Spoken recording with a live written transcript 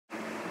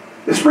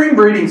The spring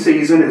breeding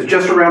season is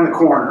just around the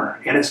corner,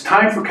 and it's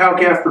time for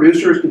cow-calf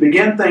producers to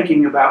begin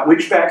thinking about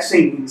which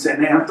vaccines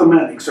and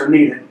anthelmintics are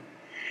needed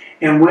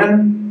and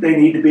when they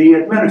need to be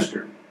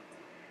administered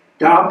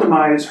to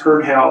optimize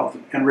herd health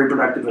and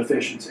reproductive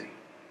efficiency.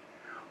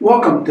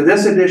 Welcome to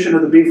this edition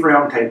of the Beef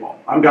Roundtable.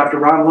 I'm Dr.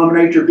 Ron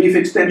Lemonade, Beef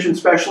Extension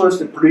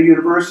Specialist at Purdue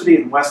University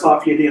in West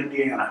Lafayette,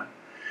 Indiana.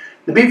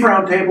 The Beef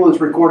Roundtable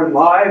is recorded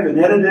live and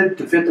edited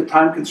to fit the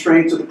time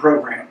constraints of the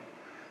program.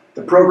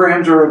 The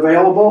programs are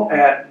available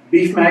at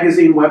Beef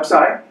Magazine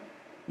website,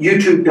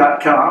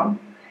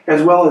 youtube.com,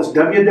 as well as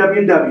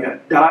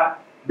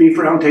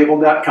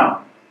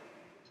www.beefroundtable.com.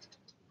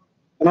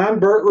 And I'm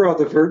Bert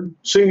Rutherford,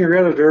 Senior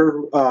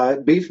Editor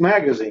at Beef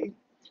Magazine.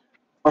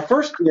 Our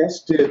first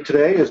guest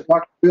today is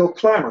Dr. Bill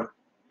Clymer.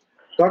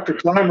 Dr.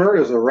 Clymer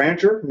is a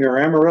rancher near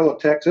Amarillo,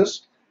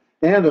 Texas,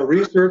 and a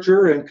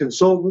researcher and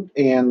consultant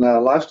in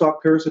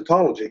livestock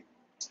parasitology.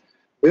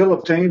 Bill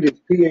obtained his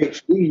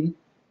PhD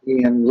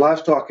in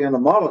livestock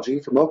entomology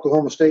from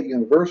Oklahoma State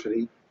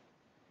University,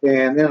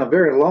 and in a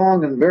very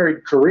long and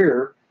varied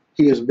career,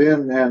 he has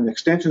been an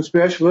extension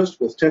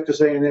specialist with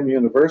Texas A&M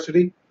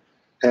University,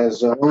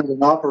 has owned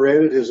and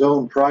operated his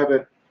own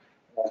private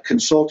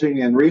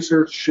consulting and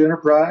research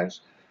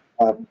enterprise,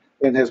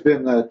 and has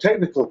been a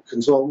technical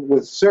consultant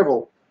with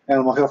several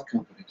animal health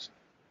companies.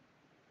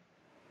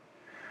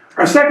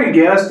 Our second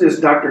guest is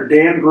Dr.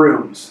 Dan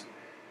Grooms.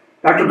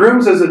 Dr.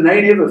 Grooms is a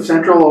native of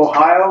central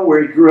Ohio,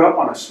 where he grew up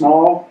on a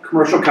small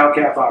commercial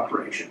cow-calf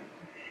operation.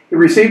 He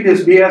received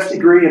his BS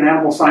degree in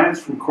animal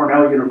science from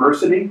Cornell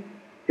University,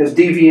 his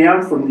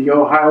DVM from the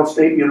Ohio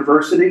State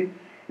University,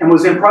 and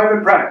was in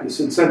private practice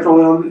in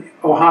central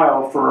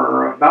Ohio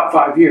for about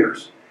 5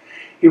 years.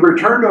 He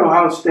returned to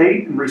Ohio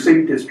State and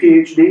received his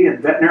PhD in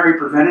veterinary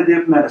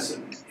preventative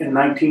medicine in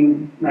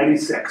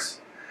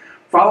 1996.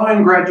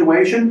 Following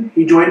graduation,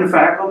 he joined the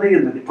faculty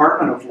in the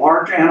Department of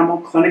Large Animal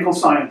Clinical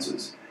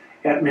Sciences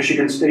at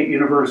Michigan State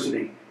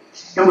University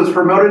and was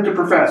promoted to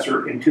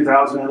professor in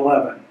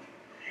 2011.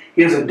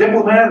 He is a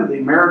diplomat of the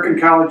American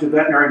College of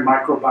Veterinary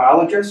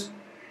Microbiologists.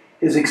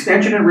 His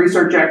extension and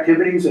research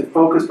activities have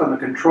focused on the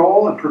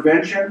control and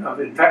prevention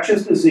of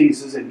infectious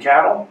diseases in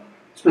cattle,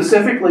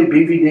 specifically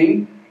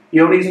BVD,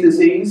 Johne's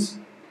disease,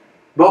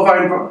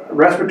 bovine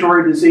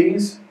respiratory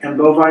disease, and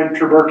bovine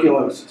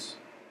tuberculosis.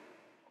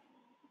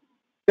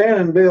 Dan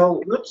and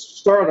Bill, let's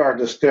start our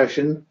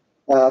discussion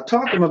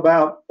talking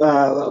about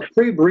a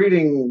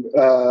pre-breeding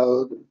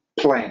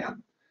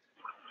plan.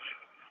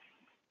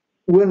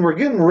 When we're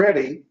getting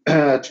ready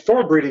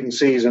for breeding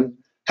season,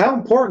 how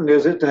important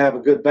is it to have a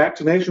good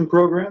vaccination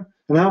program,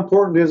 and how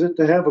important is it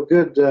to have a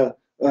good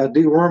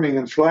deworming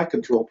and fly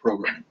control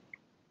program?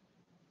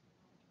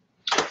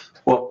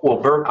 Well,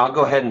 Bert, I'll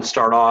go ahead and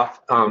start off.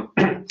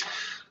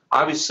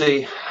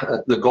 Obviously,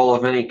 the goal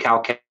of any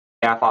cow-calf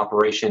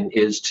operation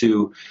is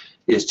to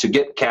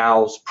get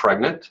cows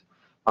pregnant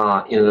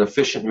in an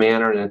efficient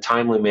manner and in a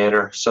timely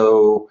manner,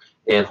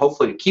 and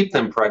hopefully to keep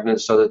them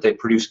pregnant so that they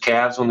produce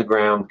calves on the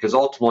ground, because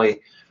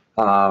ultimately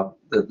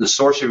the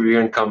source of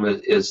your income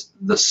is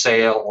the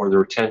sale or the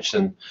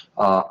retention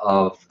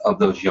of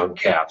those young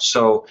calves.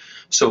 So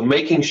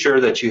making sure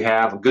that you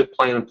have a good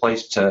plan in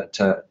place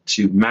to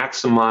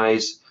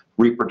maximize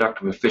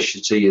reproductive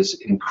efficiency is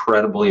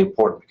incredibly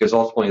important, because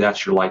ultimately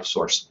that's your life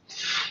source.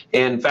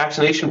 And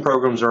vaccination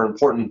programs are an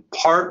important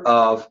part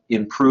of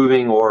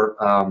improving or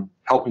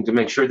helping to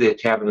make sure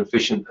that you have an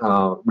efficient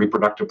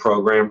reproductive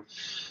program,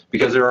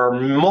 because there are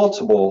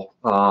multiple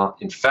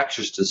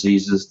infectious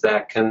diseases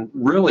that can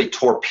really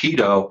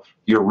torpedo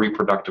your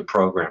reproductive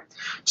program.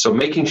 So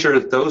making sure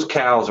that those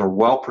cows are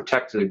well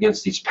protected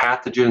against these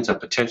pathogens that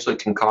potentially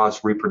can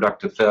cause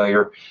reproductive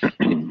failure is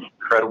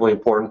incredibly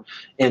important.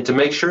 And to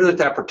make sure that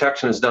that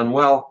protection is done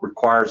well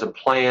requires a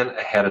plan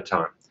ahead of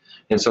time.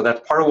 And so that's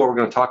part of what we're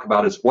going to talk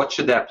about, is what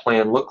should that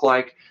plan look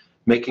like,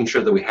 making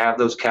sure that we have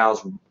those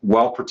cows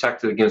well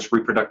protected against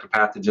reproductive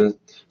pathogens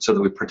so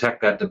that we protect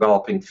that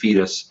developing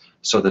fetus,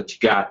 so that you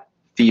got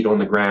feed on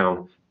the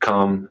ground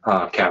come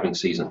calving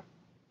season.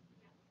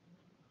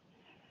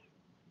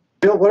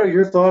 Bill, what are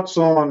your thoughts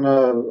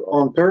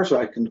on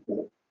parasite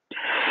control?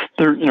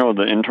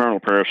 The internal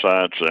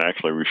parasites,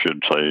 actually we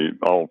should say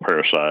all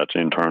parasites,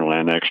 internal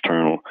and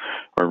external,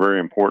 are very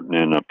important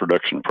in a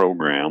production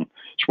program.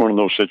 It's one of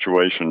those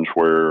situations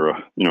where,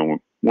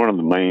 one of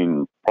the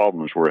main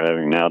problems we're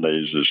having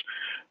nowadays is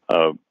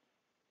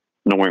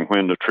knowing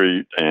when to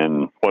treat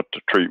and what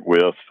to treat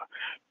with.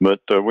 But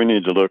we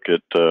need to look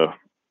at,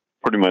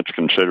 pretty much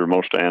consider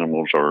most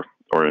animals are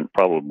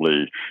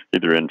probably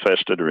either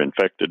infested or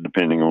infected,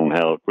 depending on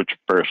which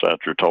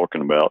parasites you're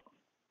talking about.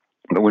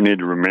 But we need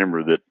to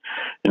remember that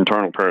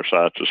internal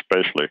parasites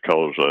especially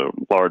cause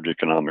large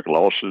economic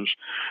losses.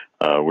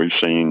 We've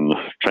seen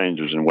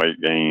changes in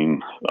weight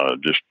gain,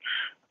 just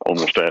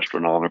almost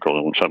astronomical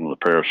on some of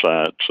the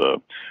parasites.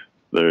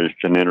 They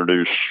can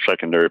introduce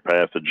secondary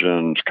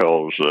pathogens,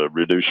 cause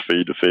reduced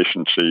feed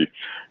efficiency.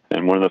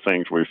 And one of the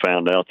things we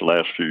found out the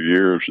last few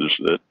years is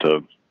that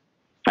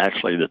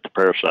actually that the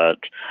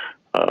parasites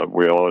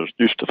We always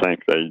used to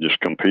think they just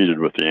competed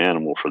with the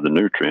animal for the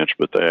nutrients,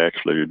 but they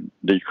actually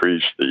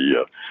decrease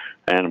the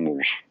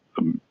animal's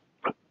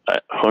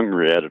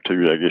hungry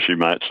attitude, I guess you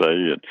might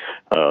say.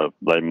 And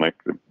they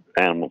make the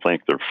animal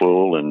think they're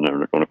full and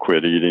they're going to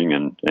quit eating.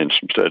 And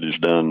some studies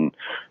done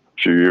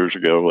a few years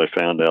ago, they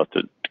found out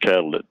that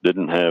cattle that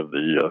didn't have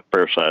the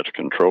parasites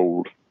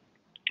controlled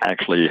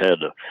actually had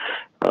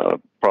to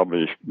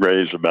probably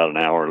graze about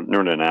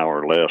nearly an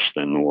hour less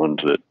than the ones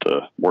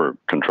that were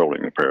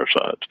controlling the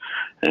parasites.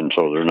 And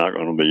so they're not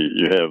going to be,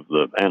 you have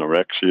the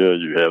anorexia,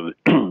 you have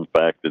the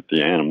fact that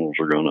the animals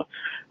are going to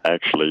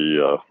actually,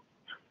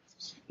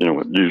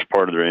 use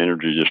part of their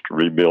energy just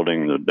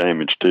rebuilding the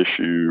damaged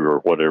tissue or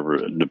whatever,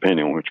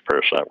 depending on which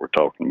parasite we're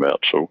talking about.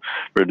 So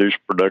reduced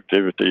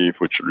productivity,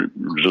 which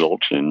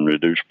results in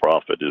reduced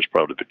profit, is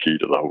probably the key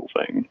to the whole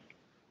thing.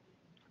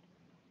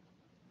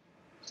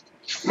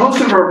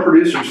 Most of our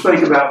producers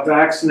think about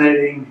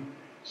vaccinating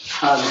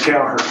the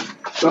cow herd,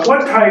 but what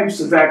types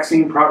of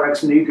vaccine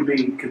products need to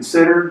be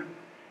considered,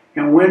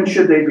 and when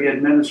should they be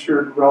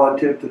administered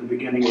relative to the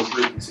beginning of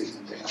breeding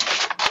season, Dan?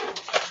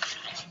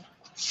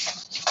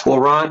 Well,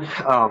 Ron,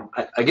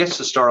 I guess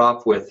to start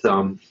off with,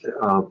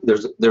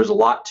 there's a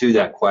lot to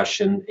that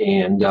question,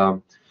 and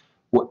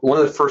one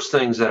of the first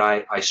things that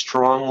I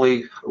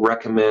strongly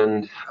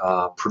recommend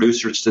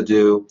producers to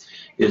do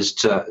is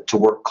to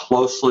work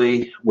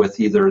closely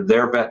with either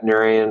their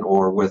veterinarian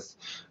or with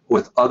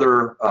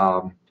other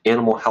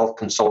animal health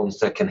consultants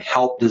that can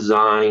help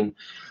design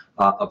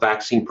a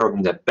vaccine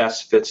program that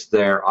best fits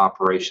their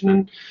operation.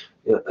 And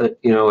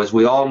as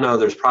we all know,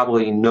 there's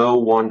probably no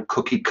one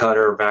cookie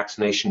cutter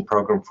vaccination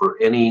program for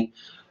any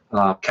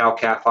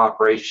cow-calf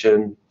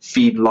operation,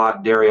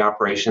 feedlot dairy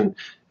operation.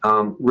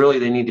 Really,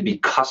 they need to be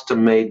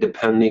custom made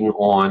depending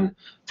on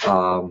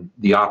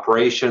the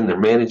operation, their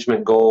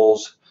management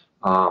goals,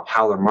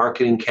 how they're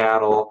marketing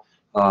cattle,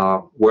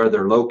 where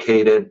they're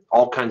located,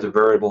 all kinds of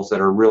variables that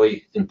are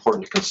really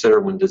important to consider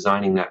when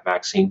designing that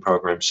vaccine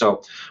program.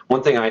 So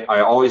one thing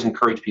I always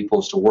encourage people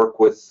is to work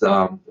with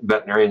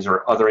veterinarians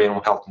or other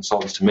animal health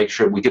consultants to make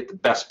sure we get the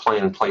best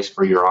plan in place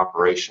for your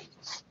operation.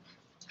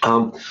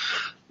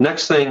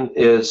 Next thing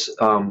is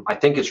I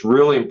think it's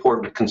really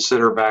important to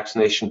consider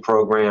vaccination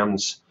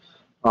programs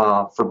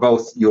for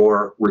both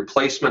your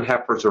replacement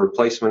heifers or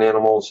replacement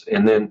animals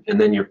and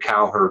then your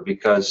cow herd,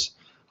 because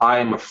I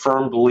am a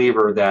firm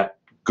believer that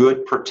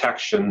good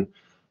protection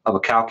of a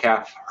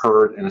cow-calf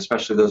herd, and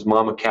especially those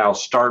mama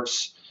cows,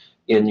 starts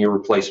in your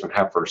replacement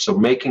heifers. So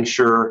making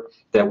sure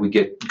that we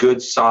get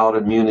good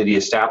solid immunity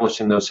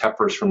established in those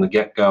heifers from the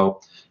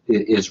get-go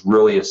is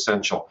really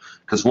essential,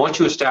 because once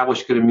you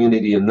establish good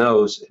immunity in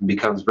those, it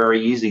becomes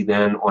very easy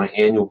then on an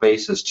annual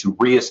basis to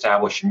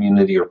reestablish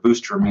immunity or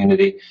booster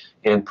immunity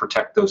and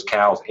protect those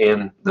cows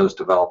and those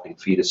developing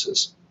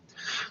fetuses.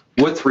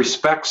 With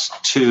respects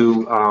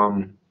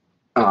to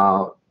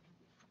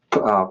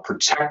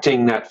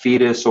protecting that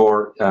fetus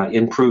or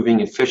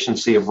improving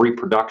efficiency of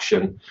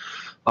reproduction,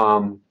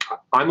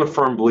 I'm a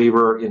firm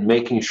believer in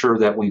making sure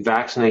that we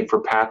vaccinate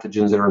for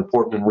pathogens that are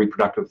important in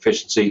reproductive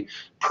efficiency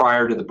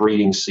prior to the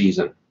breeding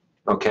season.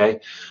 Okay,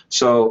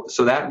 so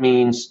that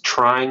means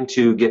trying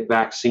to get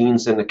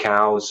vaccines in the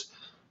cows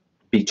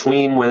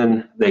between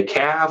when they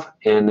calve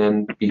and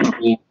then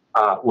between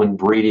when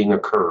breeding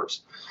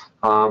occurs.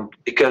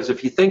 Because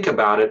if you think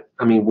about it,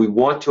 I mean, we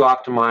want to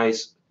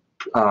optimize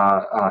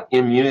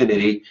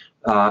immunity,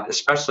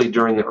 especially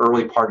during the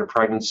early part of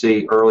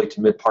pregnancy, early to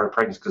mid part of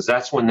pregnancy, because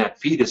that's when that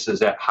fetus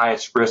is at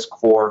highest risk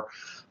for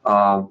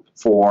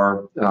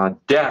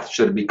death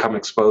should it become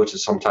exposed to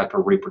some type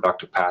of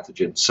reproductive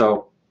pathogen.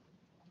 So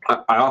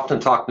I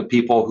often talk to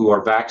people who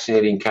are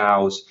vaccinating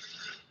cows,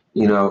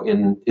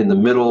 in the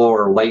middle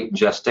or late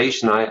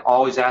gestation. I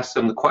always ask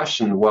them the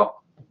question,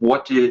 well,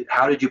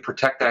 how did you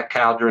protect that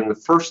cow during the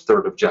first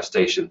third of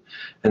gestation?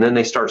 And then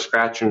they start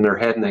scratching their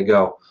head and they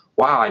go,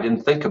 wow, I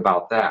didn't think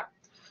about that.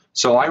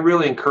 So I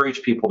really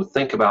encourage people to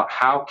think about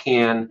how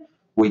can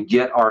we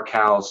get our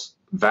cows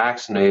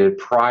vaccinated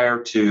prior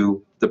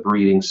to the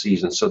breeding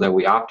season so that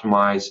we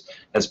optimize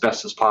as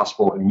best as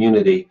possible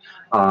immunity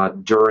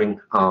during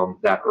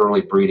that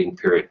early breeding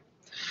period.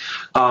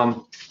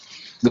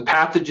 The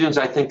pathogens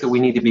I think that we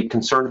need to be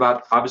concerned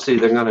about, obviously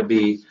they're going to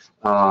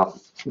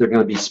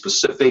be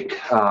specific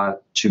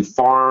to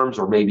farms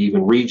or maybe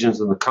even regions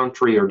in the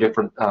country or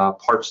different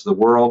parts of the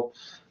world.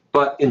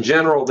 But in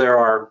general, there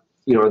are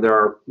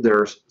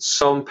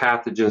some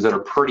pathogens that are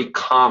pretty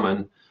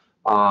common,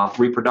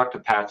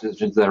 reproductive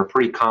pathogens that are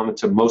pretty common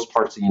to most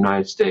parts of the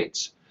United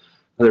States.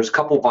 There's a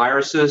couple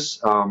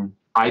viruses,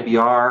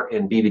 IBR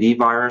and BVD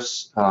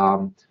virus.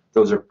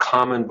 Those are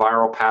common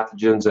viral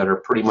pathogens that are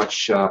pretty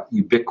much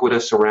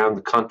ubiquitous around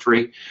the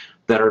country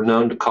that are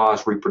known to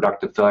cause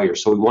reproductive failure.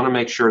 So we want to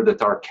make sure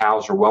that our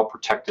cows are well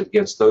protected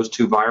against those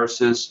two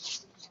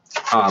viruses.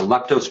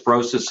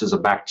 Leptospirosis is a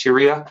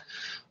bacteria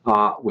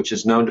which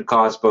is known to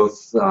cause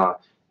both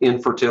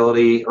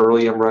infertility,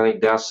 early embryonic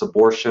deaths,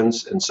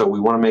 abortions, and so we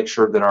want to make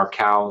sure that our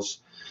cows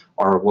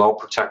are well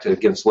protected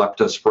against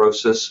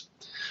leptospirosis.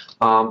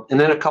 And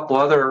then a couple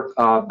other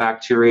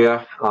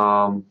bacteria.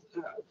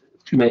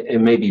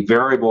 It may be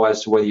variable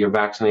as to whether you're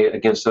vaccinated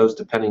against those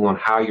depending on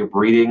how you're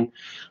breeding.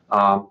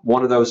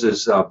 One of those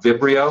is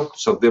Vibrio.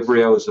 So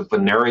Vibrio is a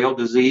venereal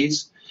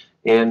disease.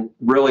 And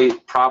really,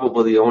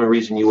 probably the only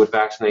reason you would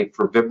vaccinate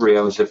for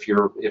Vibrio is if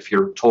your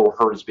total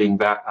herd is being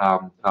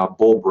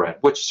bull bred,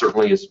 which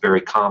certainly is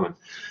very common.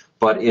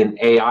 But in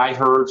AI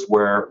herds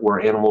where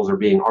animals are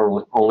being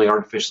only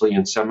artificially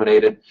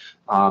inseminated,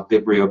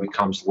 Vibrio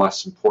becomes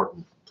less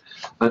important.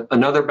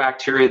 Another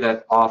bacteria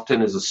that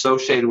often is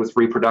associated with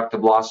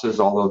reproductive losses,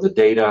 although the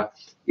data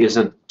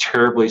isn't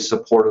terribly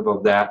supportive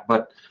of that,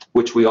 but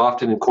which we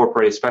often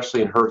incorporate,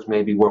 especially in herds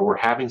maybe where we're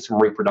having some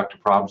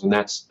reproductive problems, and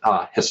that's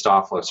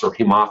Histophilus or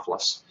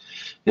Haemophilus.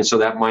 And so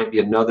that might be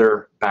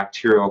another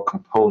bacterial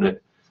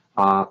component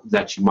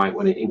that you might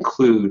want to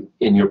include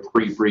in your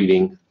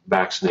pre-breeding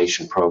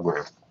vaccination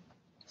program.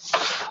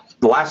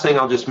 The last thing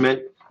I'll just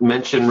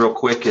mention real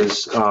quick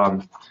is,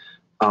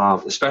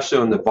 especially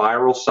on the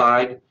viral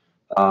side,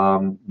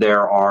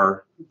 there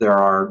are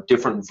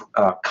different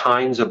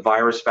kinds of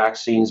virus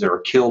vaccines. There are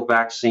killed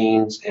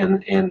vaccines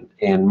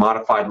and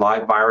modified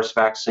live virus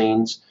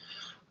vaccines.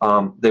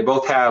 They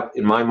both have,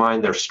 in my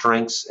mind, their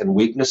strengths and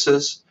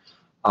weaknesses.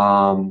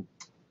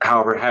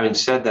 However, having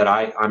said that,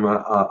 I'm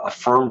a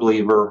firm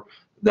believer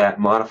that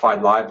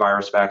modified live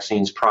virus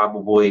vaccines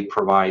probably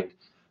provide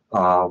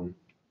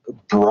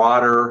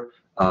broader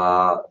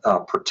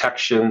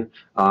protection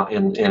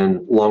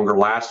and longer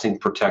lasting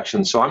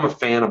protection. So I'm a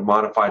fan of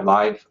modified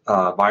live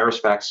virus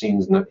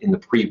vaccines in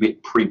the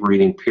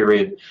pre-breeding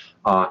period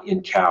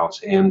in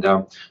cows. And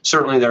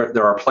certainly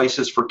there are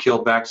places for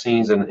killed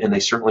vaccines, and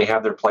they certainly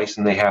have their place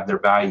and they have their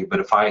value.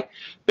 But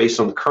based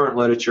on the current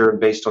literature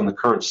and based on the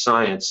current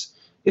science,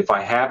 if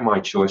I had my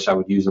choice, I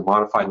would use a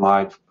modified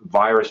live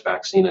virus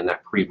vaccine in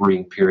that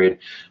pre-breeding period,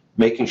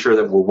 making sure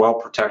that we're well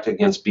protected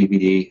against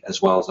BVD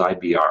as well as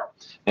IBR.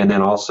 And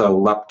then also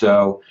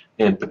lepto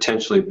and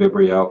potentially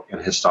Vibrio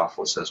and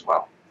Histophilus as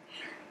well.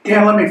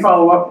 Dan, let me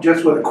follow up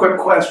just with a quick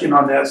question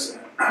on this.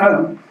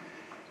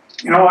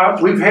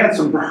 We've had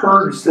some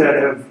herds that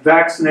have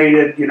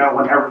vaccinated,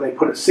 whenever they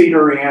put a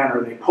cedar in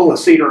or they pull a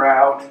cedar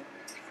out.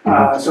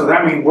 So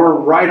that means we're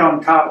right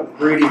on top of the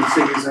breeding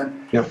season.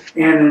 Yep.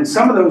 And in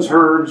some of those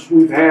herds,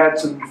 we've had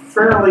some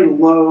fairly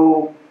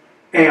low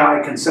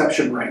AI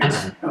conception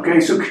rates.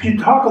 Okay, so could you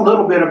talk a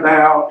little bit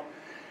about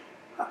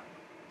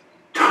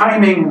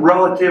timing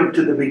relative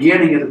to the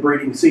beginning of the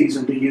breeding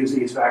season to use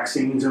these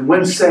vaccines, and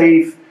when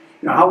safe?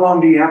 How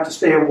long do you have to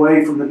stay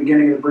away from the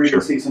beginning of the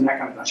breeding season, that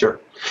kind of thing? Sure.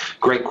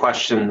 Great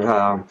question.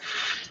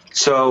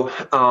 So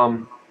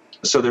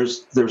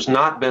there's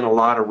not been a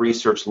lot of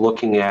research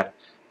looking at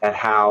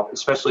how,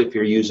 especially if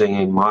you're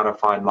using a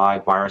modified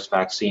live virus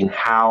vaccine,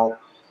 how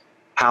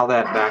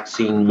that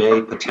vaccine may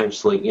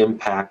potentially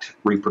impact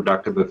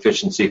reproductive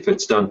efficiency if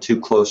it's done too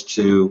close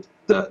to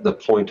the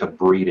point of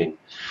breeding.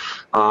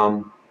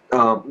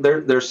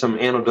 There's some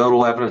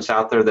anecdotal evidence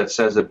out there that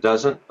says it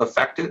doesn't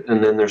affect it,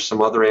 and then there's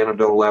some other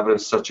anecdotal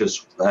evidence, such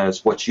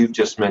as what you've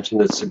just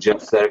mentioned, that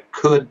suggests that it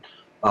could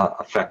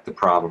affect the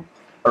problem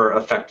or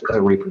affect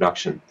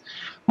reproduction.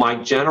 My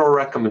general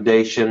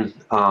recommendation,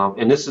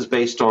 and this is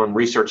based on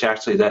research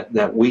actually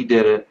that we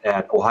did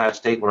at Ohio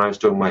State when I was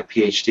doing my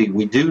PhD,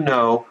 we do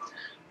know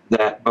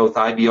that both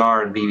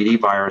IBR and BVD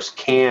virus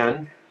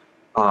can,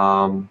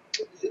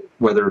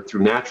 whether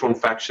through natural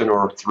infection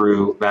or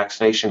through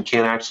vaccination,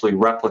 can actually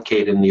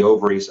replicate in the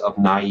ovaries of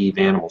naive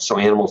animals, so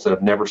animals that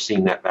have never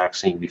seen that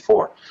vaccine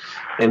before.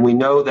 And we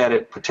know that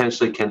it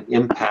potentially can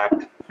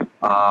impact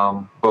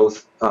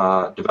both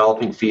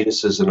developing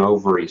fetuses and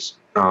ovaries.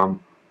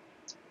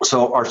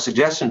 So our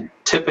suggestion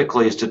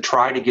typically is to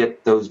try to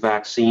get those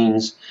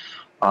vaccines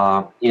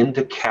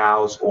into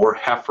cows or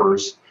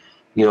heifers,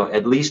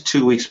 at least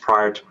 2 weeks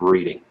prior to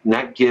breeding. And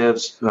that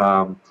gives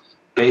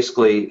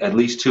basically at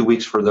least 2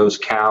 weeks for those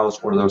cows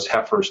or those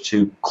heifers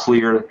to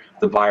clear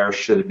the virus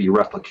should it be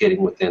replicating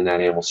within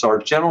that animal. So our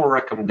general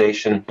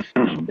recommendation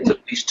is at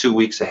least 2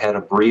 weeks ahead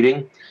of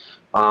breeding.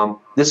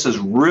 This is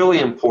really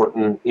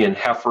important in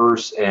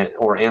heifers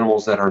or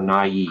animals that are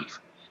naive.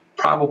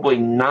 Probably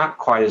not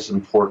quite as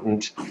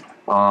important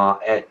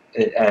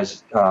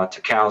as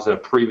to cows that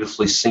have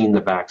previously seen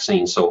the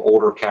vaccine. So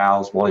older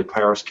cows,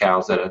 multiparous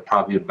cows that have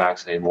probably been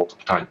vaccinated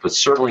multiple times. But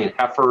certainly in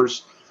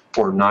heifers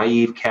or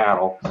naive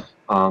cattle,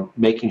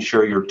 making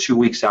sure you're 2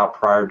 weeks out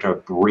prior to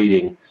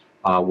breeding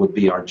would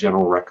be our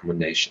general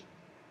recommendation.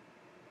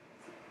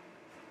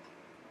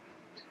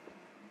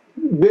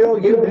 Bill,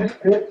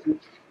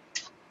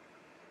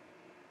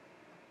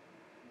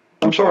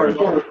 I'm sorry.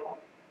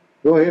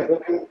 Go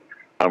ahead.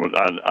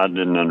 I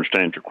didn't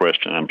understand your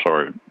question. I'm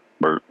sorry,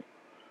 Bert.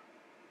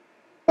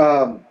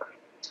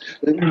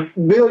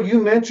 Bill,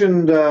 you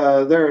mentioned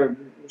there are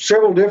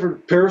several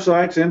different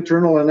parasites,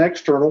 internal and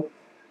external.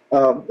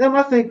 And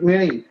I think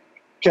many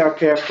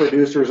cow-calf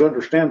producers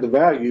understand the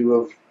value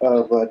of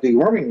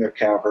deworming their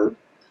cow herd.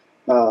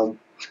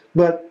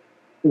 But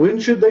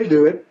when should they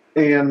do it?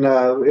 And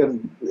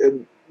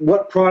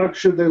what products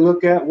should they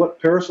look at?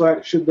 What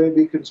parasites should they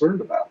be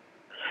concerned about?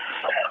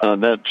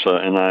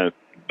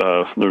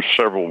 There's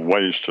several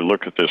ways to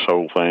look at this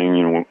whole thing.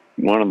 You know,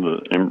 one of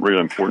the real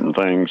important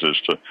things is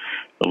to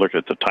look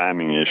at the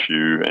timing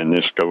issue, and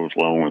this goes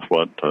along with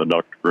what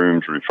Dr.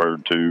 Grooms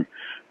referred to.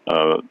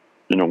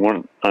 You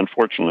know,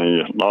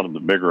 unfortunately, a lot of the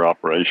bigger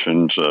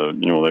operations,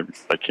 you know,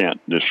 they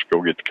can't just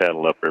go get the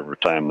cattle up every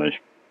time they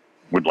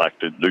would like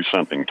to do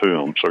something to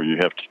them. So you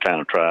have to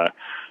kind of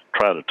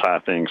try to tie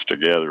things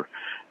together.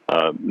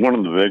 One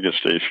of the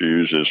biggest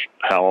issues is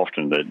how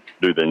often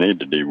do they need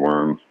to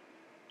deworm.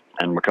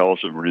 And because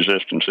of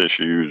resistance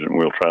issues, and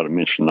we'll try to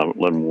mention a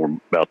little more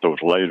about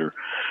those later,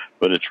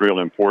 but it's real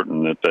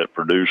important that that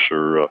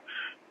producer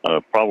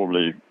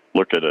probably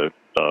look at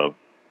a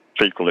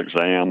fecal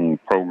exam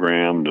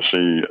program to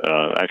see,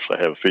 actually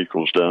have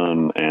fecals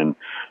done and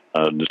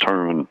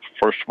determine,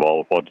 first of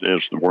all, what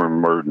is the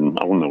worm burden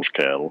on those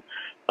cattle.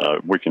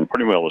 We can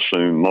pretty well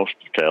assume most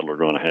of the cattle are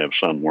going to have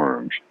some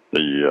worms,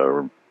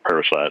 the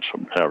parasites,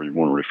 however you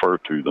want to refer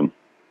to them.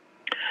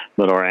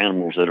 But our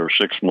animals that are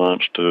 6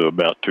 months to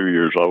about 2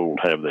 years old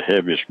have the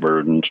heaviest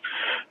burdens.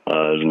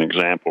 As an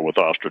example, with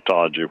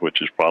osteotagia,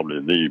 which is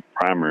probably the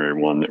primary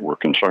one that we're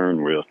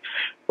concerned with,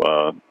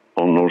 on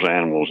those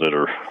animals that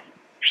are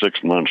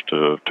 6 months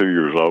to 2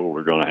 years old,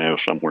 we're going to have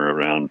somewhere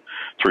around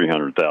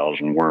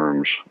 300,000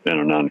 worms in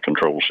an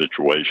uncontrolled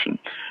situation.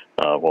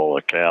 While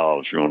a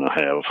cow is going to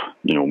have,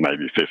 you know,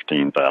 maybe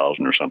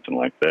 15,000 or something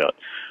like that.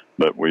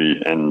 But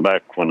and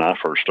back when I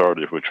first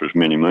started, which was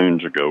many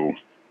moons ago,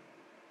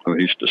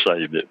 we used to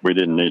say that we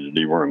didn't need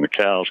to deworm the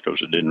cows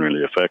because it didn't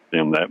really affect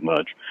them that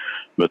much,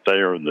 but they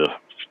are the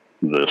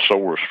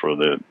source for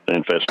the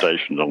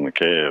infestations on the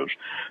calves.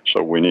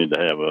 So we need to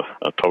have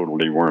a total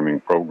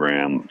deworming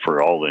program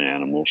for all the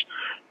animals.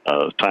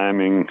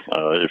 Timing,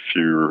 if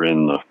you're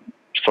in the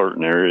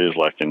certain areas,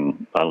 like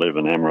I live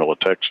in Amarillo,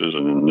 Texas,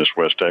 and in this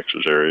West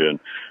Texas area, and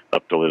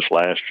up till this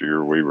last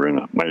year, we were in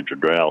a major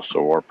drought,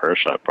 so our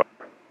parasite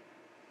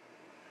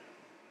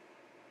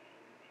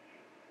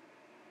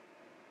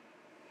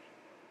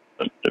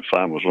if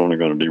I was only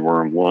going to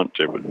deworm once,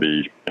 it would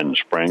be in the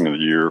spring of the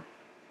year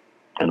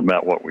and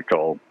about what we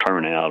call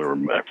turnout, or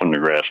back when the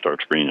grass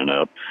starts greening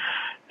up.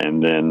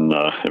 And then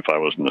if I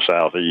was in the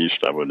southeast,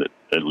 I would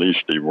at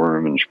least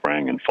deworm in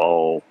spring and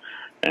fall.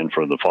 And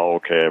for the fall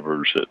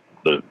calvers,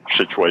 the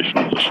situation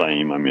is the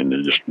same. I mean,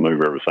 they just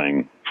move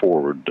everything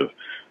forward to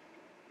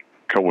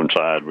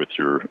coincide with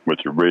your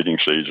breeding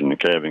season, the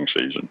calving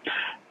season.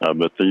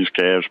 But these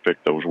calves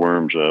pick those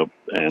worms up.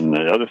 And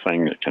the other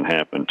thing that can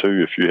happen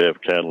too, if you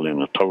have cattle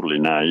in a totally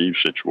naive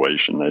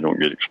situation, they don't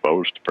get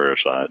exposed to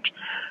parasites,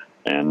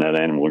 and that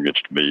animal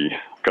gets to be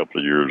a couple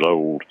of years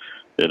old,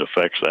 it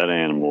affects that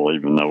animal.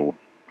 Even though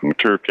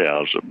mature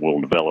cows that will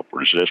develop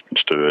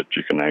resistance to it,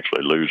 you can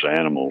actually lose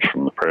animals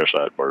from the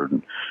parasite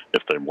burden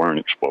if they weren't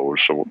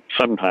exposed. So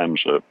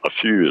sometimes a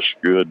few is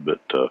good, but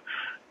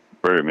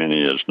very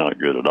many is not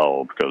good at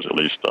all, because at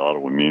least the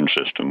autoimmune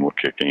system will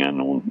kick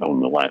in on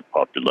the light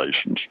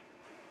populations.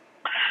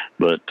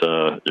 But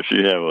if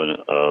you have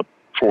a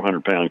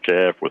 400-pound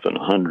calf with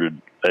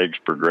 100 eggs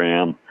per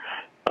gram,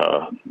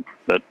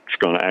 that's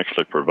going to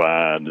actually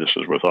provide, this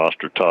is with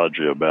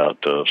osteotagia, about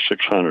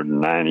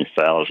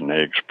 690,000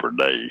 eggs per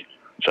day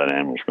that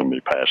animal's going to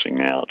be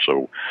passing out.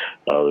 So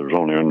there's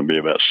only going to be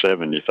about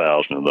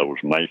 70,000 of those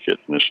make it,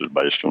 and this is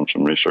based on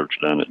some research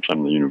done at some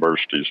of the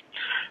universities.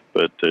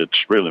 But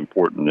it's really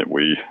important that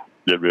we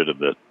get rid of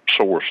the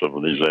source of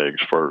these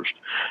eggs first.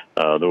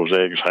 Those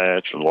eggs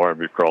hatch, the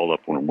larvae crawl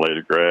up on a blade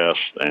of grass,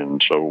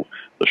 and so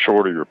the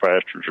shorter your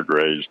pastures are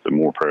grazed, the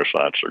more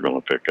parasites they're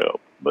going to pick up.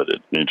 But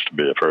it needs to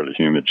be a fairly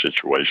humid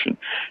situation.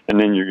 And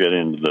then you get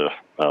into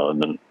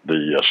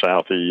the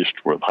southeast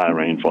with high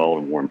rainfall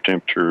and warm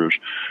temperatures.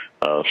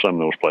 Some of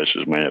those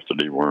places may have to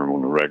deworm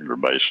on a regular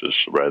basis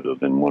rather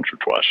than once or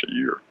twice a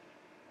year.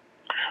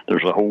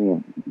 There's a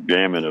whole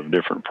gamut of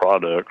different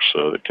products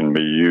that can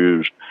be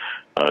used.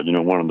 You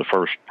know, one of the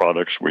first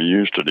products we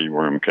used to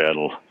deworm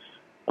cattle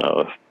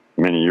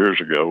many years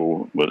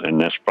ago,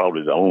 and that's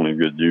probably the only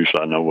good use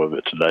I know of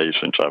it today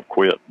since I've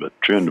quit, but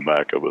chewing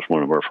tobacco was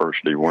one of our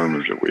first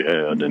dewormers that we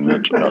had, and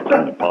that's about the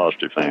only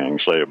positive thing I can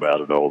say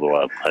about it, although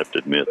I have to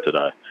admit that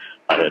I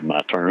had my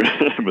turn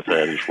with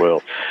that as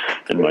well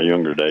in my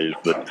younger days.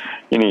 But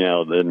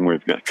anyhow, then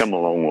we've come a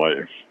long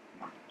way.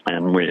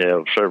 And we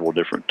have several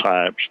different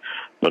types,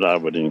 but I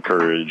would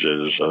encourage,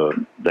 as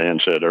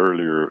Dan said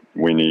earlier,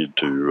 we need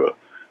to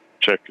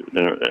check,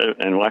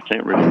 and I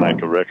can't really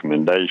make a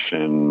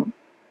recommendation,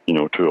 you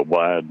know, to a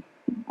wide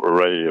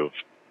array of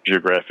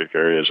geographic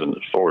areas and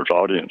as far as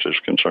audience is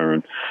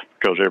concerned,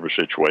 because every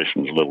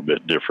situation is a little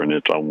bit different.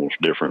 It's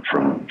almost different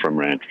from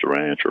ranch to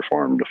ranch or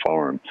farm to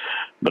farm.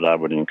 But I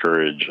would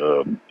encourage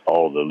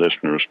all the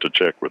listeners to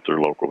check with their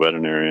local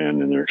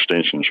veterinarian and their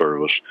extension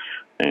service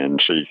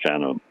and see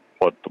kind of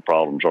what the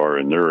problems are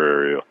in their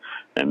area,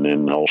 and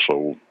then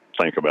also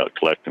think about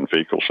collecting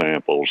fecal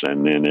samples.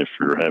 And then if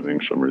you're having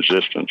some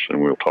resistance,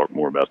 and we'll talk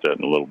more about that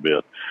in a little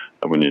bit,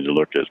 we need to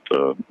look at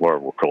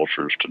larval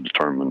cultures to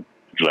determine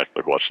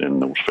exactly what's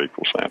in those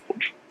fecal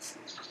samples.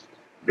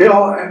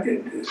 Bill,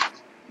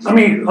 Let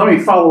me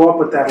follow up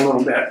with that a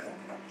little bit.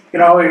 You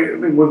know,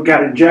 we've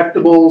got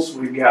injectables,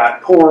 we've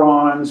got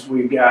pour-ons,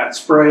 we've got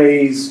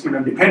sprays. You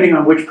know, depending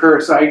on which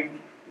parasite,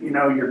 you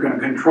know, you're going to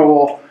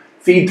control,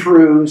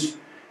 feed-throughs.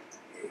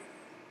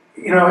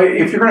 You know,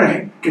 if you're going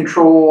to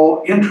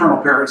control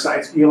internal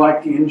parasites, do you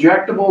like the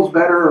injectables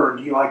better or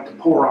do you like the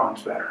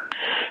pour-ons better?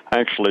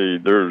 Actually,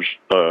 there's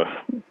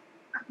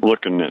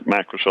looking at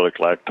macrocyclic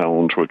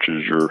lactones, which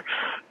is your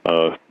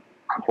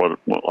what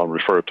I'll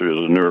refer to as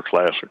a newer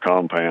class of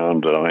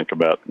compound. I think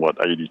about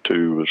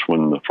 82 was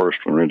when the first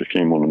one really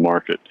came on the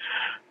market,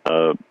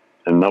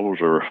 and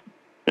those are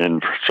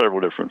in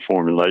several different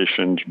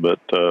formulations. But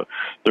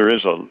there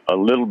is a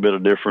little bit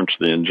of difference.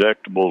 The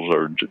injectables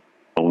are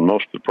on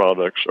most of the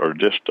products are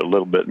just a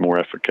little bit more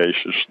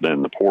efficacious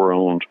than the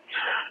pour-ons.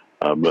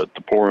 But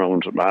the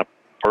pour-ons, my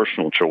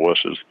personal choice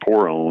is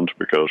pour-ons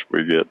because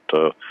we get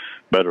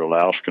better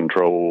louse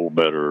control,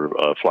 better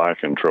fly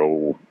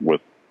control with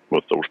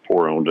those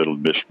pour-ons. It'll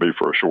just be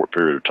for a short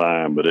period of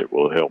time, but it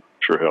will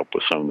sure help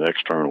with some of the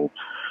external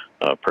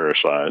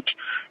parasites.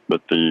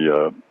 But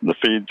the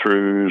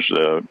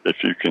feed-throughs,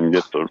 if you can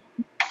get the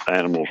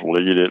animals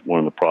will eat it. One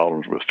of the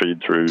problems with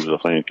feed-throughs, I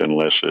think,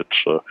 unless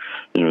it's,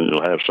 you know,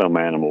 you'll have some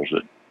animals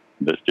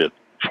that get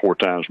 4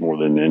 times more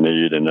than they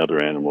need and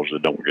other animals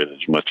that don't get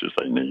as much as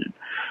they need.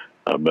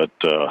 But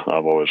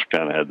I've always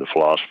kind of had the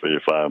philosophy,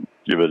 if I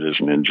give it as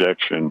an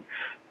injection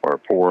or a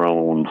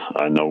pour-on,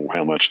 I know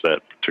how much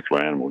that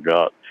particular animal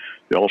got.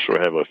 You also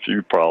have a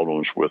few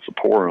problems with the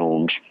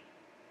pour-ons,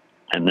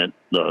 and that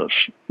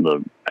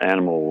the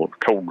animal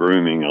cold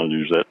grooming, I'll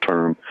use that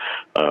term.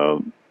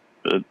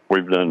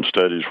 We've done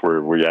studies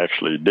where we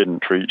actually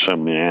didn't treat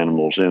some of the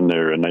animals in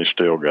there, and they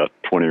still got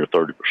 20 or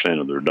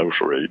 30% of their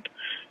dose rate,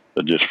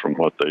 just from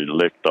what they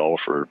licked off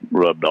or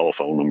rubbed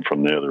off on them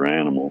from the other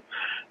animal.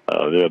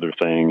 The other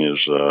thing is,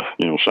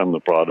 you know, some of the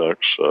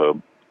products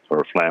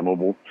are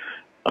flammable.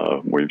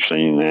 We've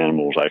seen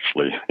animals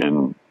actually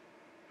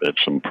at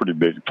some pretty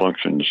big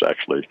functions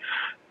actually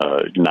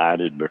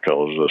ignited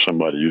because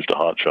somebody used a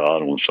hot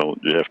shot on. So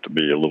you have to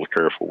be a little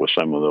careful with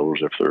some of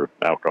those if they're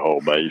alcohol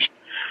based.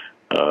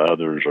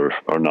 Others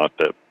are not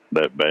that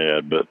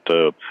bad. But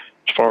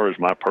as far as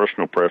my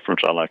personal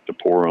preference, I like the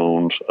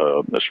pour-ons.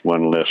 That's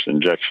one less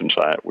injection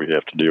site we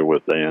have to deal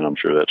with, Dan. I'm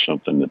sure that's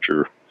something that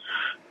you're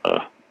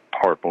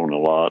harp on a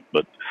lot.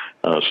 But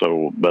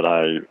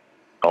I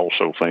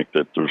also think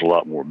that there's a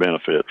lot more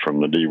benefit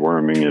from the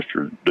deworming if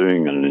you're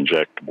doing an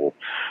injectable.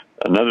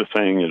 Another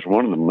thing is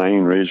one of the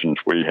main reasons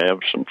we have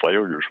some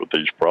failures with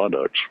these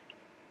products,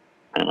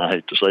 and I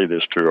hate to say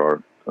this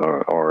to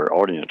our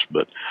audience,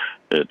 but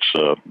it's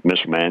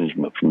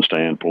mismanagement from the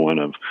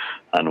standpoint of,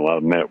 I know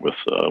I've met with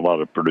a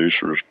lot of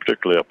producers,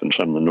 particularly up in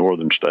some of the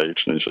northern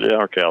states, and they say, yeah,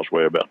 our cows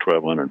weigh about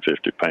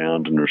 1,250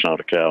 pounds, and there's not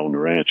a cow on the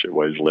ranch that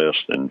weighs less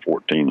than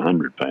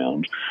 1,400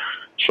 pounds.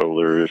 So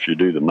if you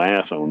do the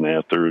math on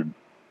that, they're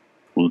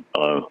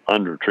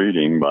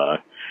under-treating by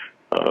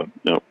you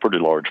know, pretty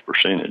large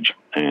percentage.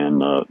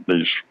 And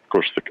these, of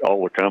course,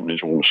 all the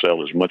companies want to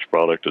sell as much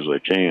product as they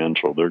can,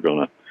 so they're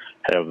going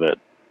to have that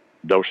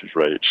dosage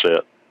rate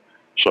set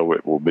so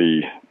it will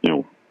be, you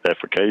know,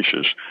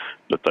 efficacious.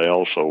 But they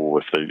also,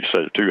 if they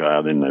set it too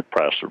high, then they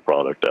price their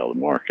product out of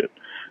the market.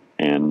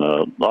 And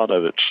a lot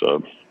of it's,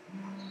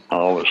 I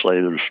always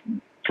say there's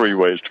 3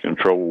 ways to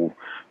control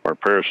our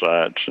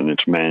parasites, and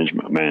it's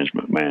management.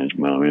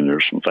 I mean,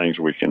 there's some things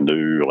we can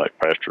do like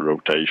pasture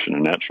rotation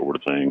and that sort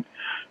of thing.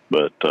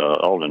 But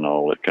all in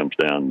all, it comes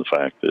down to the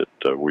fact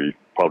that we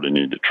probably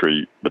need to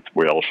treat, but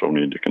we also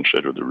need to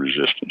consider the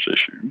resistance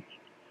issue.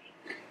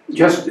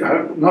 Just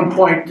one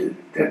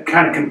point that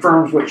kind of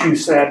confirms what you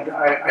said.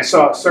 I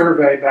saw a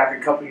survey back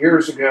a couple of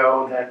years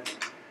ago that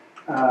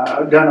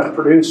done of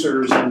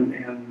producers,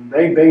 and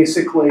they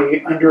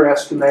basically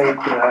underestimate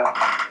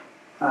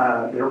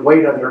their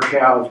weight of their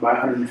cows by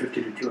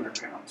 150 to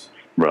 200 pounds.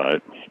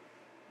 Right.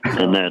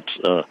 And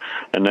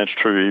that's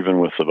true even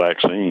with the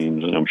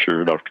vaccines, and I'm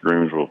sure Dr.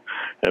 Grooms will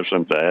have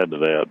something to add to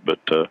that. But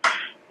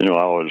you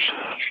know,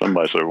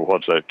 somebody said, "Well,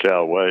 what's that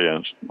cow weigh?"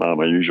 And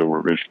my usual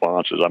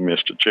response is, "I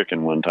missed a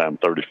chicken one time,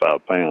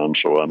 35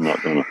 pounds, so I'm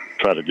not going to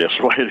try to guess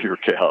the weight of your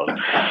cows."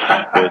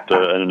 But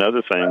and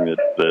another thing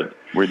that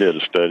we did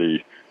a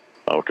study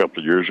a couple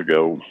of years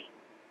ago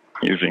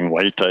using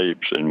weigh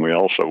tapes, and we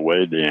also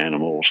weighed the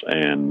animals,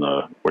 and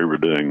we were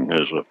doing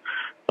as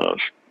a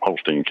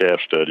Holstein calf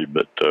study,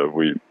 but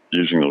we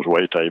using those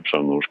weigh tapes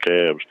on those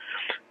calves,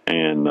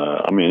 and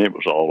I mean, it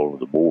was all over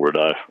the board.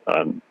 I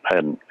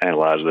hadn't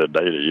analyzed that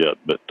data yet,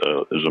 but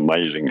it was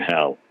amazing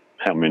how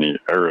many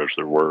errors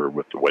there were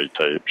with the weigh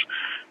tapes,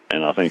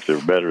 and I think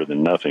they're better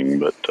than nothing,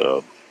 but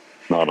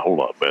not a whole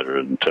lot better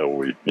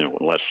until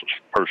unless the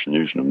person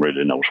using them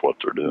really knows what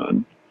they're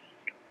doing.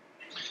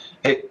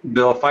 Hey,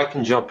 Bill, if I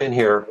can jump in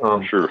here.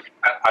 Sure.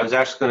 I was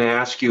actually going to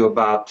ask you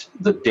about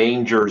the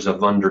dangers of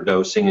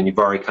underdosing, and you've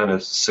already kind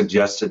of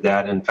suggested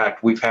that. In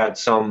fact, we've had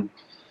some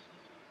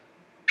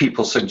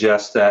people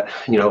suggest that,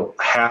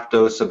 half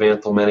dose of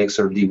anthelmintics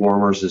or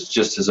dewormers is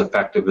just as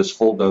effective as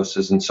full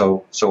doses, and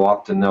so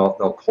often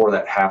they'll pour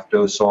that half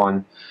dose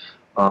on.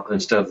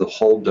 instead of the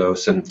whole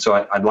dose. And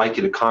so I'd like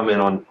you to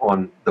comment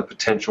on the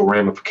potential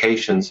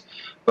ramifications,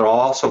 but I'll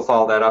also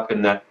follow that up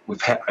in that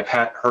I've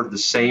heard the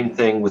same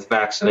thing with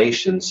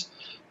vaccinations.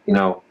 You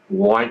know,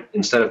 why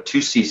instead of 2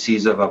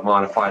 cc's of a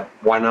modified,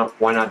 why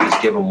not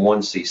just give them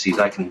 1 cc's?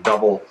 I can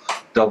double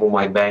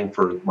my bang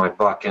for my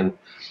buck. And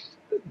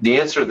the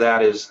answer to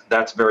that is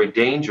that's very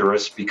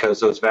dangerous, because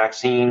those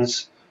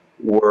vaccines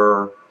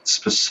were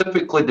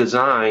specifically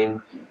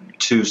designed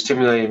to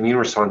stimulate immune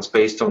response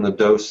based on the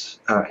dose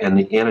and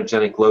the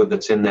antigenic load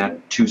that's in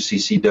that 2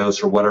 cc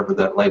dose or whatever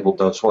that labeled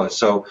dose was.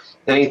 So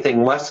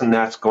anything less than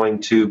that's going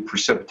to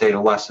precipitate a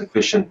less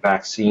efficient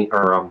vaccine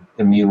or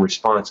immune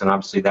response, and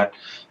obviously that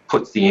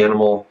puts the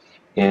animal,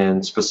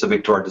 and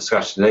specific to our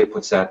discussion today,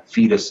 puts that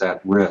fetus at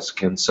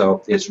risk. And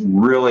so it's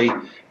really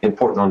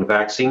important on the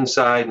vaccine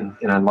side,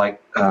 and I'd like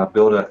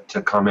Bill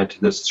to comment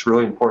to this. It's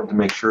really important to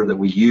make sure that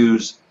we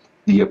use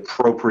the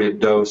appropriate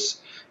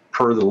dose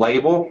per the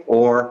label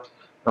or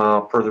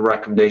per the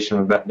recommendation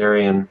of a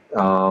veterinarian,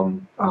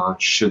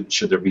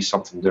 should there be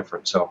something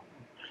different. So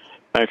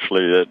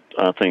actually,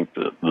 I think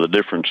the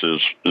difference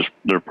is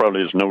there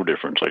probably is no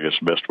difference, I guess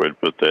the best way to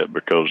put that,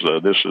 because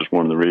this is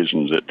one of the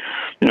reasons that,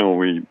 you know,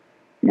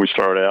 we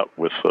start out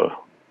with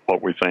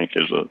what we think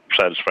is a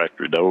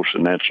satisfactory dose,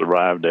 and that's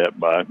arrived at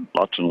by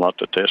lots and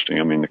lots of testing.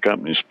 I mean, the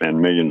companies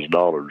spend millions of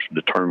dollars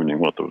determining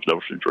what those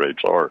dosage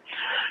rates are,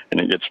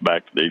 and it gets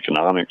back to the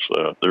economics.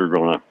 They're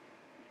going to,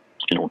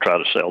 you know, try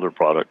to sell their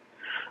product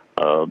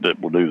that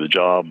will do the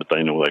job, but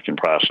they know they can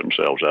price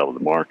themselves out of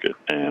the market.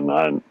 And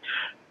I'll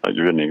give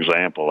you an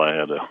example. I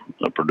had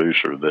a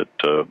producer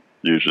that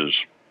uses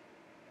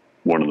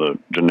one of the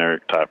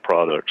generic type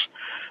products,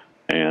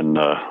 and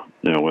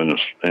you know,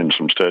 in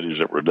some studies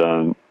that were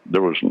done,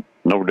 there was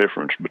no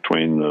difference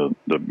between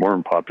the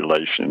worm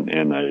population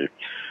in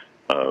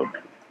a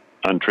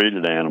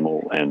untreated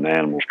animal and the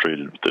animals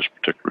treated with this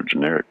particular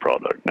generic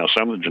product. Now,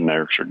 some of the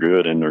generics are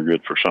good, and they're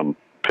good for some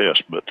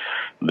pests, but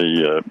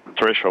the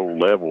threshold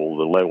level,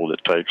 the level that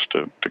it takes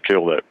to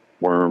kill that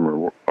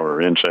worm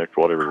or insect,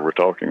 whatever we're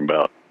talking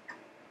about,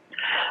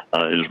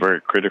 is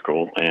very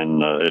critical,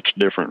 and it's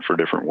different for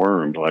different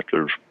worms. Like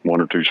there's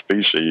 1 or 2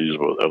 species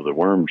of the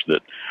worms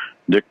that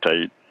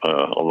dictate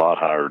a lot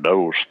higher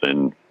dose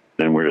than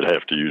we would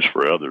have to use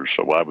for others.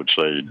 So I would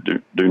say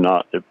do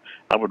not.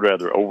 I would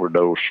rather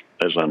overdose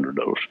as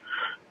underdose.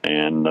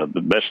 And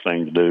the best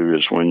thing to do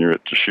is when you're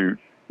at the chute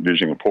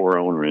using a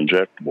pour-on or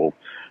injectable,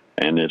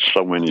 and it's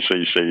so many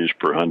cc's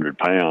per 100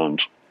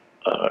 pounds,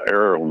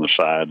 err on the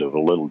side of a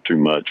little too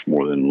much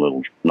more than a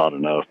little not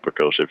enough,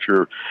 because if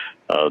you're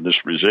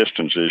this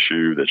resistance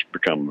issue that's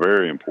become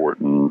very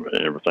important,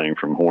 everything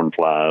from horn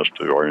flies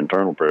to our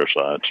internal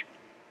parasites,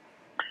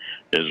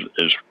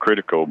 is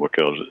critical,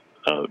 because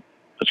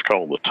it's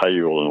called the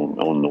tail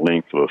on the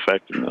length of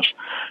effectiveness,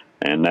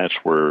 and that's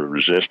where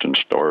resistance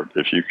starts.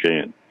 If you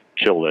can't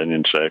kill that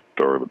insect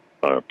or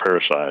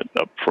parasite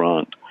up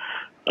front,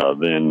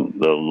 then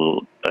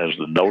as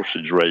the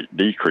dosage rate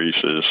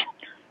decreases,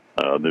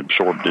 the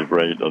absorptive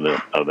rate of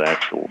the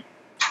actual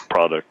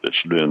product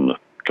that's doing the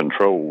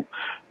control,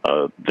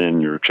 then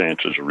your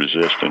chances of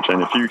resistance.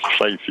 And if you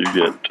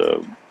get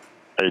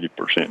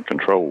 80%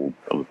 control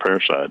of the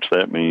parasites,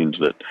 that means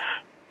that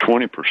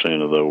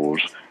 20% of those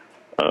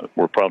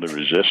were probably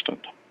resistant.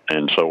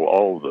 And so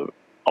all the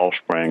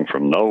offspring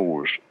from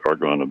those are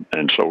going to,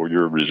 and so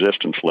your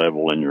resistance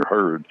level in your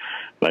herd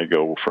may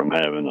go from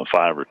having a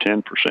 5 or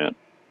 10%,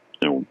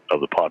 you know,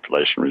 of the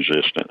population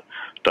resistant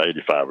to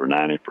 85 or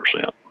 90%.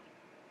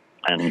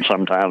 And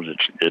sometimes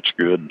it's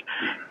good.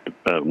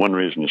 One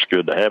reason it's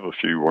good to have a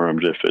few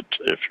worms,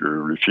 if your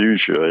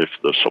refugia, if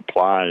the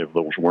supply of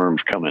those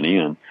worms coming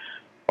in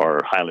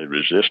are highly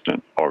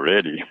resistant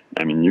already,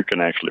 I mean, you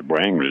can actually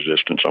bring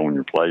resistance on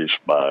your place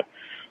by,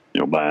 you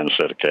know, buying a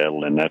set of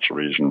cattle. And that's the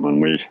reason when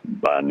we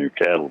buy new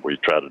cattle, we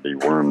try to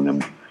deworm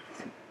them,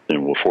 you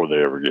know, before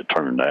they ever get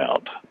turned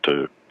out,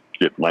 to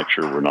make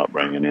sure we're not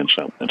bringing in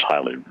something that's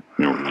highly, you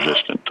know,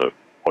 resistant to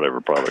whatever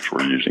products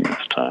we're using at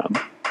the time.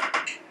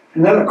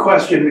 Another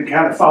question to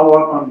kind of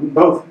follow up on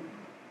both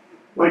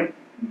what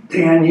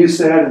Dan, you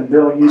said, and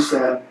Bill, you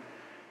said.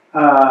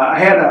 I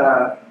had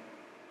a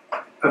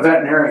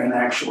veterinarian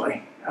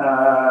actually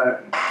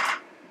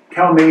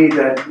tell me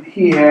that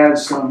he had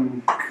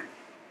some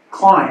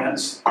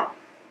clients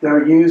that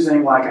are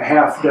using like a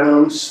half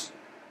dose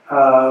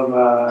of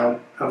a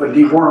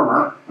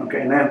dewormer,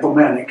 okay, an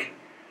anthelmintic,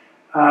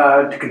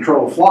 to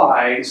control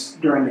flies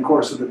during the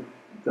course of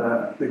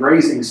the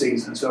grazing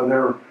season. So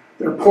they're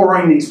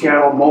pouring these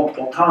cattle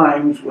multiple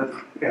times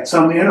at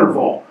some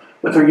interval,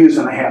 but they're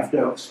using a half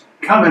dose.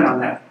 Comment on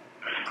that.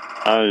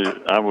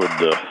 I would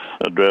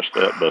address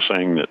that by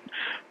saying that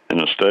in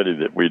a study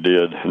that we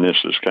did, and this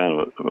is kind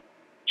of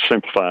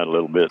simplified a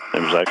little bit,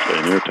 it was actually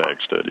an ear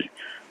tag study.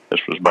 This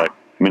was back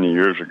many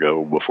years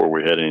ago before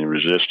we had any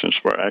resistance,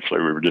 where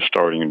actually we were just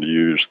starting to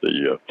use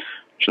the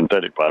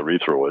synthetic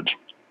pyrethroids.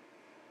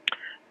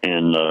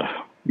 And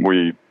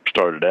we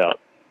started out,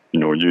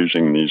 you know,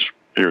 using these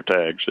ear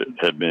tags that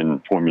had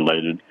been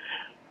formulated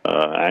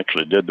I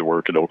actually did the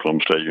work at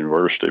Oklahoma State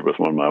University with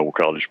one of my old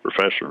college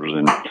professors,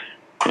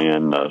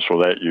 and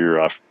so that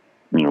year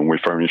we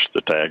furnished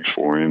the tags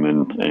for him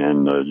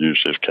and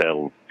used his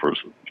cattle for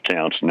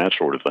counts and that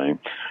sort of thing.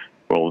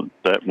 Well,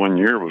 that 1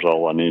 year was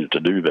all I needed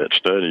to do that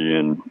study,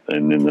 and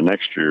then the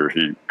next year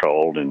he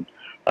called, and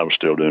I was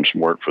still doing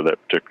some work for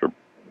that particular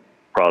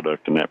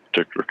product and that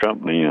particular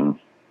company, and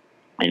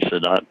he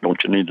said,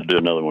 don't you need to do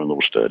another one of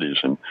those studies?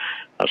 And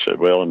I said,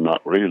 well,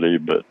 not really,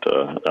 but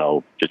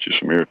I'll get you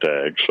some ear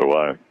tags. So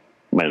I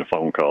made a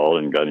phone call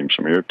and got him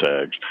some ear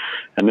tags.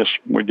 And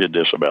we did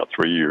this about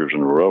 3 years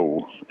in a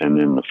row. And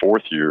then the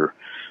fourth year,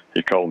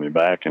 he called me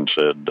back and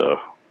said,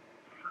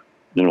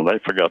 they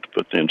forgot to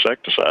put the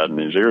insecticide in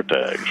these ear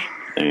tags.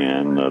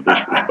 And this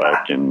was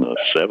back in the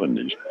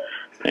 70s.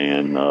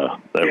 And that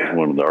was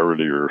one of the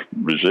earlier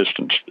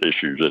resistance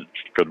issues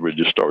because we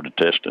just started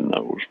testing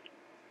those.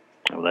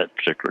 That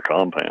particular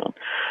compound.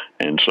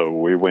 And so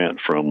we went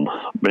from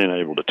being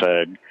able to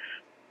tag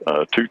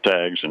 2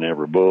 tags in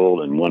every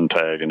bull and 1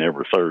 tag in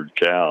every third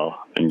cow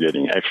and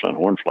getting excellent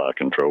hornfly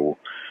control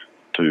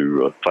to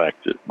the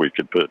fact that we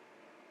could put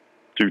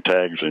 2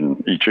 tags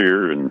in each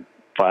ear and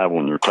 5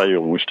 on their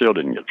tail, and we still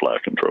didn't get fly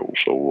control.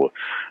 So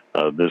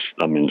it's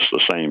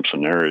the same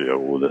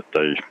scenario that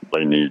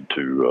they need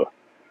to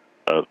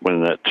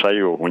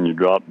when you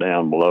drop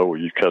down below,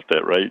 you cut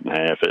that rate in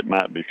half, it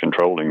might be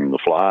controlling the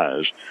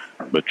flies,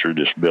 but you're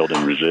just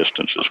building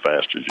resistance as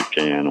fast as you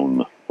can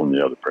on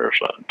the other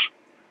parasites.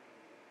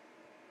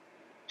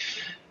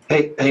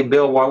 Hey,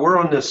 Bill, while we're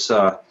on this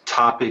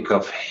topic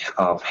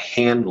of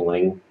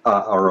handling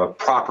or a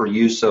proper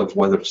use of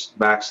whether it's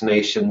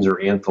vaccinations or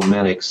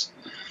anthelmintics,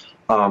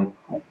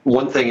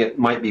 one thing it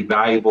might be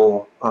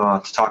valuable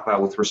to talk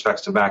about with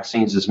respect to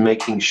vaccines is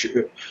making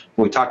sure,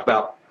 we talked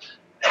about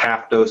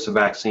half dose of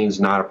vaccines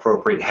not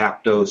appropriate,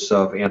 half dose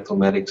of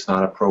anthelmintics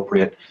not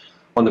appropriate.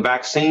 On the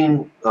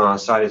vaccine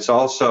side, it's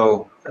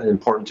also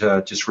important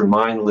to just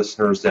remind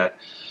listeners that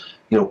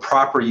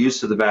proper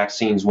use of the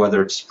vaccines,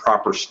 whether it's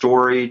proper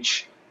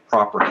storage,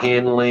 proper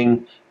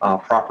handling,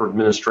 proper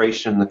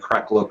administration in the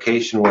correct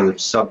location, whether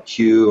it's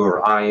sub-Q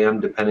or IM,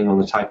 depending on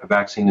the type of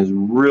vaccine, is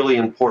really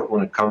important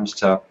when it comes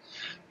to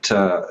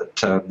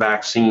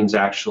vaccines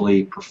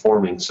actually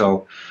performing.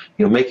 So,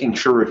 making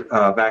sure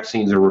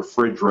vaccines are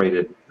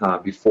refrigerated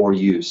before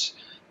use.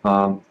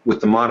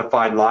 With the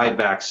modified live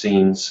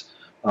vaccines,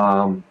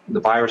 the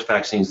virus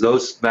vaccines,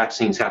 those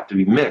vaccines have to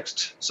be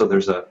mixed. So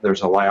there's a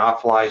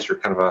lyophilized or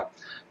kind of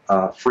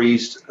a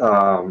freezed,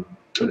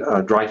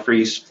 dry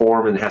freeze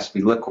form, and it has to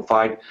be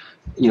liquefied.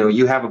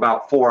 You have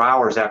about 4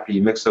 hours after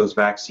you mix those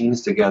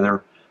vaccines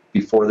together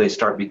before they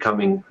start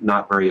becoming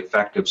not very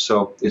effective.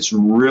 So it's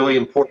really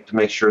important to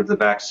make sure the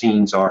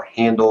vaccines are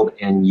handled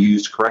and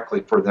used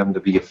correctly for them to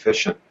be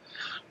efficient.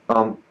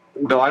 Bill,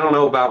 I don't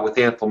know about with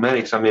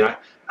anthelmintics.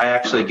 I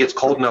actually, it gets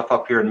cold enough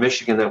up here in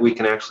Michigan that we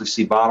can actually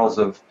see bottles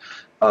of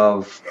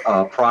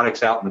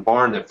products out in the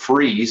barn that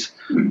freeze,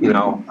 and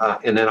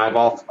then I've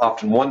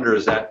often wondered,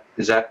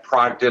 is that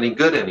product any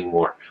good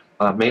anymore?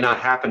 May not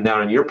happen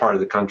down in your part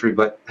of the country,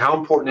 but how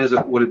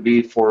important would it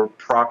be for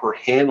proper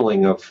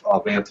handling of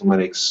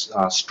anthelmintics,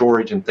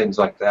 storage and things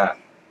like that?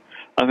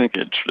 I think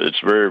it's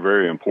very,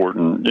 very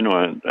important.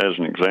 As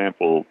an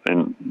example,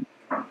 and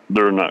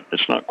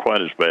it's not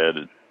quite as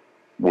bad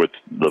with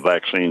the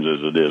vaccines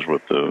as it is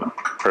with the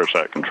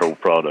parasite control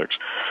products,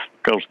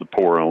 because the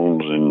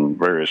porones and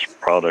various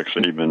products,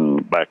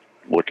 even back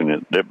looking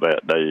at dip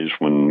vat days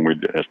when we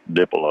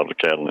dip a lot of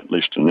cattle, at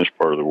least in this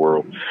part of the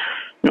world,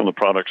 the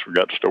products were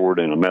got stored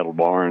in a metal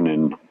barn,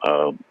 and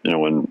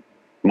and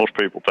most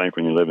people think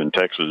when you live in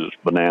Texas it's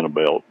banana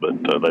belt, but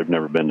they've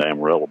never been to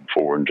Amarillo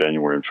before in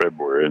January and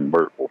February, and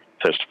Bert will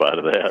testify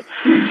to that.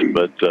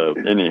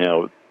 But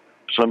anyhow,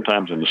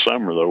 sometimes in the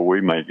summer though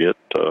we may get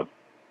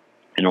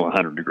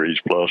 100 degrees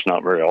plus,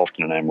 not very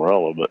often in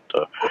Amarillo,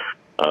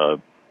 but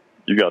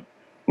you got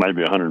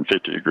maybe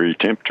 150 degree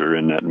temperature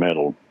in that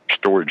metal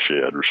storage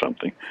shed or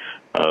something.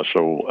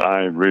 So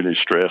I really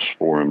stress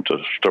for them to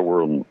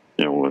store them.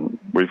 And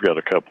we've got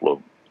a couple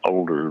of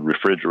older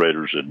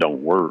refrigerators that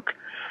don't work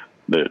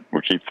that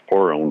we keep the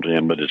porones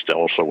in, but it's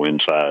also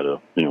inside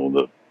of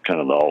the kind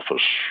of the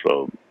office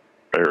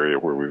area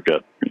where we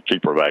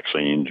keep our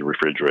vaccines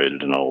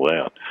refrigerated and all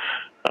that.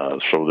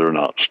 So they're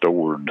not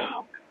stored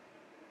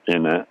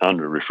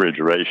under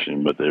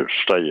refrigeration, but they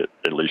stay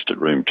at least at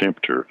room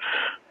temperature.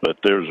 But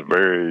there's a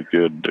very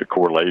good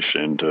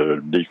correlation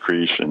to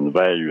decrease in the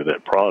value of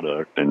that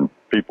product, and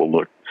people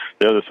look.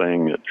 The other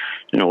thing that,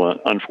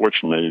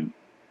 unfortunately,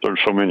 there's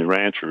so many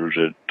ranchers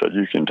that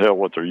you can tell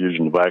what they're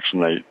using to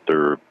vaccinate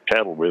their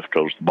cattle with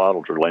because the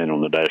bottles are laying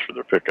on the dash of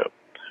their pickup,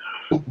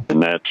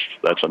 and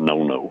that's a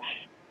no-no.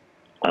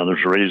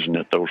 There's a reason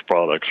that those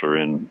products are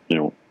in,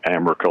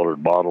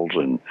 amber-colored bottles,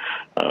 and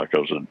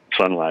because the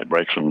sunlight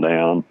breaks them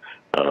down.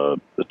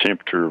 The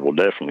temperature will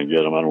definitely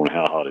get them. I don't know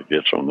how hot it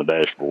gets on the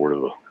dashboard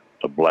of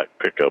a black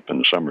pickup in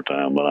the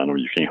summertime, but I know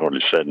you can't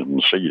hardly sit in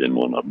the seat in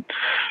one of them.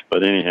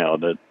 But anyhow,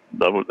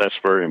 that's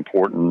very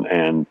important.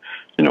 And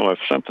if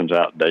something's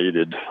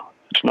outdated,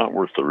 it's it's not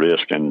worth the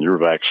risk, and your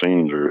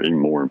vaccines are even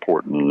more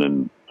important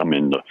than, I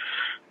mean,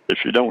 if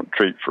you don't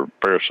treat for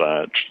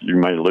parasites, you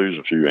may lose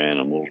a few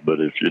animals,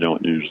 but if you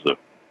don't use the,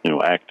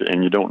 active,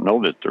 and you don't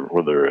know that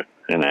whether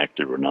they're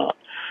inactive or not.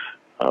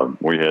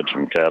 We had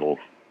some cattle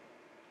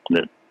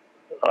that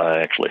I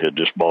actually had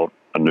just bought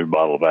a new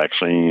bottle of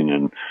vaccine,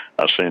 and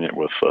I sent it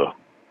with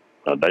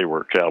a day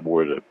work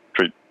cowboy to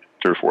treat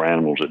 3 or 4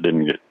 animals that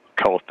didn't get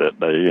caught that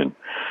day,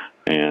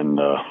 and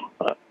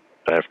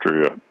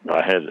after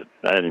I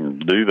had him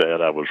do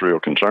that, I was real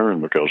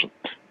concerned because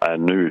I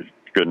knew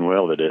good and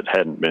well that it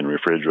hadn't been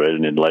refrigerated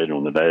and it laid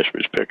on the dash of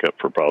his pickup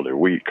for probably a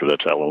week, because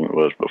that's how long it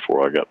was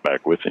before I got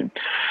back with him.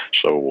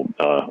 So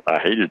I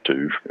hated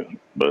to,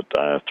 but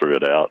I threw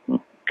it out and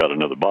got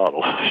another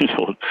bottle,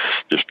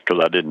 just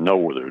because I didn't know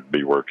whether it'd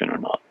be working or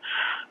not.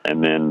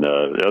 And then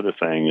the other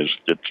thing is,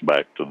 it's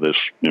back to this,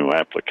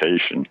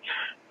 application.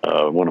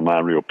 One of my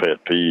real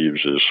pet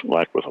peeves is,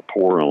 like with a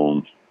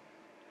pour-on,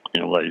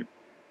 they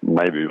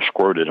maybe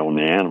squirt it on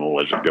the animal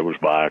as it goes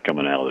by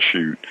coming out of the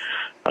chute.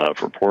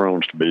 For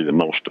pour-ons to be the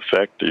most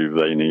effective,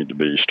 they need to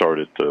be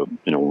started to,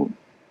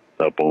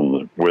 up on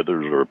the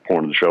withers or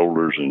point of the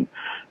shoulders, and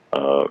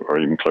or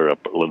even clear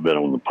up a little bit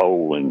on the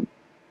pole and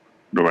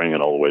bring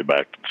it all the way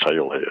back to the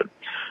tail head.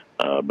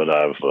 But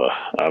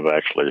I've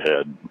actually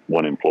had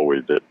one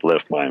employee that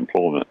left my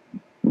employment,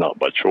 not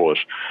by choice,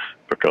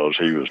 because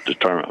he was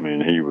determined. I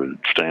mean, he would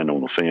stand on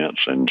the fence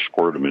and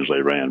squirt them as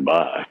they ran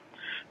by.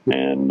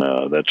 And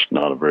that's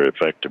not a very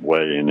effective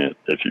way. And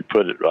if you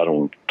put it right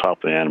on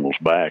top of the animal's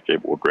back,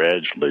 it will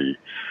gradually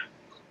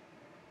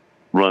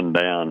run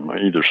down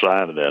either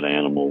side of that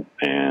animal,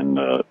 and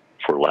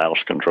for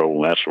louse control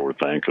and that sort of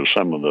thing. Because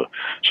some of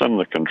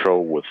the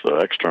control with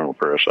external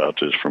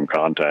parasites is from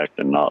contact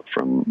and not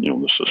from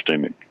the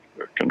systemic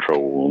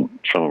control on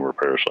some of our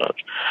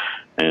parasites.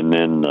 And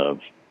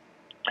then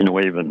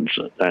even,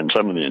 and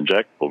some of the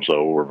injectables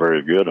though are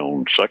very good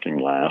on sucking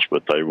lice,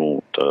 but they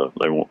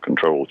won't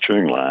control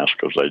chewing lice,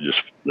 because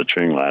the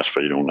chewing lice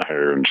feed on the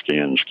hair and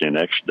skin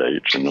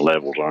exudates, and the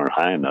levels aren't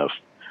high enough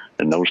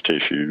in those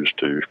tissues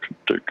to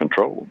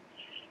control them.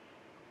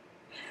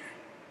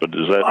 But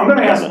does that? I'm going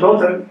to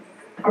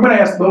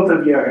ask both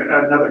of you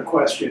another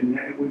question.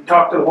 We've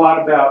talked a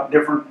lot about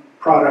different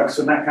products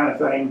and that kind of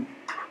thing,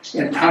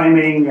 and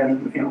timing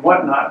and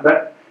whatnot.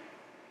 But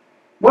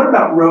what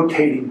about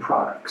rotating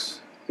products?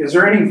 Is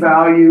there any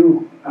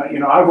value?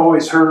 I've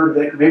always heard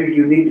that maybe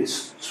you need to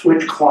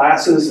switch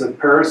classes of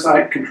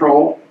parasite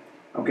control,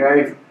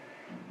 okay?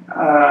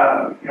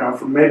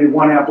 From maybe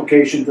one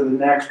application to the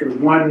next, or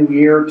 1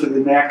 year to the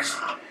next.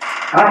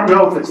 I don't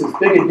know if it's as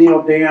big a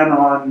deal, Dan,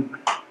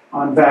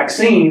 on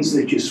vaccines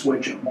that you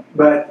switch them,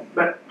 but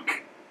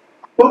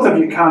both of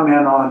you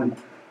comment on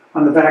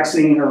the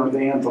vaccine or the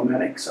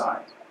anthelmintic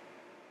side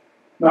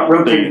about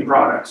rotating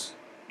products.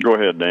 Go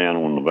ahead, Dan,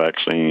 on the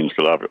vaccines,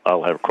 because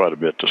I'll have quite a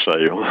bit to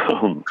say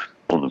on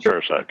the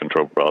parasite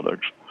control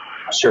products.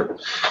 Sure.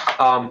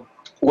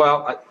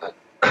 Well,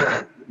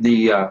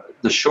 the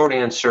short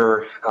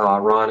answer,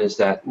 Ron, is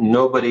that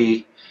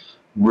nobody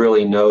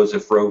really knows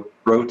if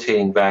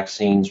rotating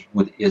vaccines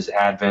is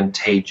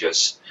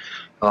advantageous.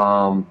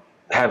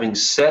 Having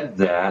said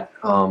that,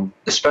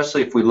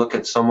 especially if we look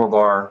at some of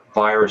our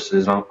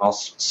viruses, I'll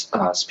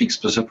speak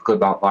specifically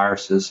about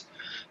viruses,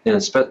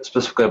 and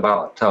specifically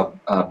about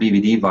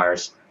BVD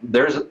virus.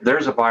 There's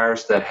a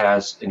virus that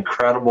has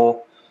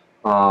incredible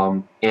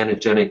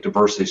antigenic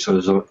diversity. So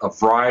there's a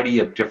variety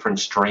of different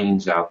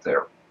strains out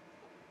there,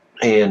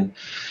 and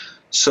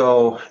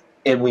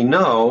we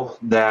know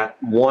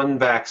that one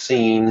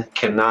vaccine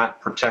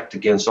cannot protect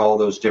against all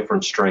those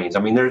different strains. I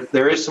mean,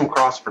 there is some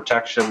cross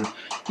protection,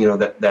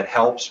 that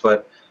helps,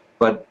 but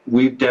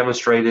we've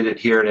demonstrated it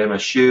here at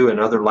MSU, and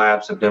other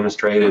labs have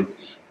demonstrated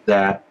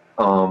that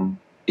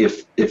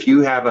if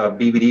you have a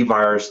BVD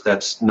virus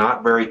that's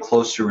not very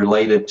closely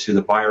related to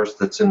the virus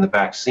that's in the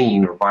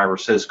vaccine, or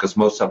viruses, because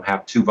most of them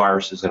have 2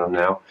 viruses in them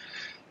now,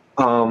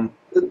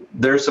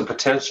 there's a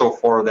potential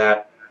for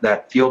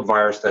that field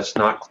virus that's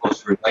not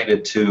closely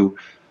related to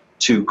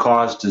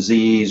cause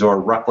disease or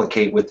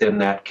replicate within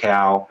that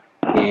cow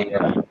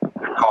and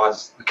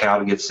cause the cow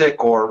to get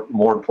sick, or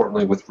more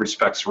importantly, with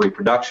respect to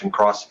reproduction,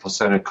 cross the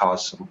placenta,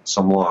 cause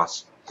some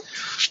loss.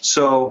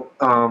 So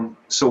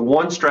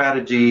one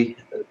strategy,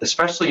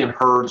 especially in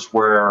herds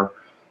where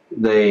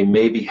they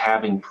may be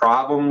having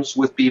problems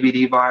with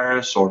BVD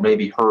virus, or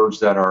maybe herds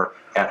that are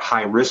at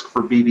high risk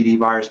for BVD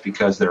virus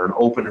because they're an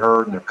open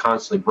herd and they're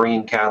constantly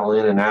bringing cattle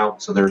in and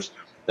out, so there's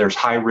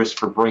high risk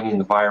for bringing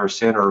the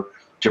virus in, or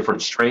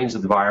different strains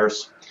of the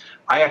virus.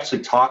 I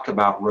actually talk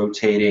about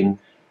rotating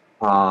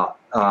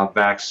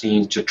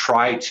vaccines to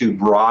try to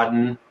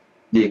broaden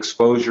the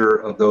exposure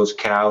of those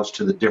cows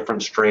to the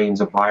different strains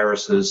of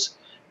viruses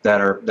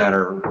that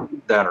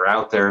are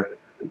out there,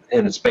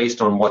 and it's based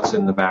on what's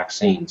in the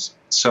vaccines.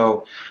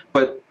 So,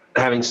 but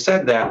having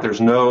said that, there's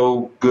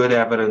no good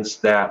evidence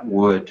that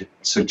would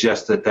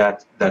suggest that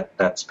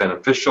that's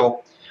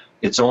beneficial.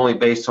 It's only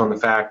based on the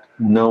fact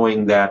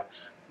knowing that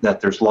that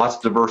there's lots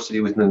of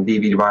diversity within the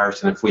DV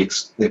virus, and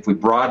if we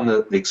broaden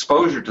the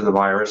exposure to the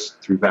virus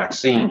through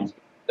vaccines,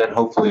 then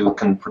hopefully we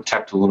can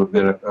protect a little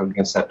bit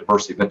against that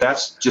diversity. But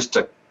that's just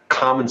a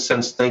common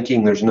sense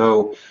thinking. There's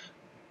no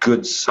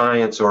good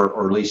science,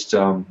 or at least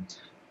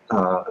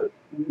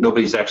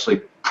nobody's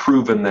actually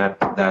proven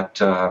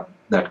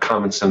that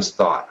common sense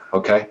thought.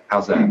 Okay,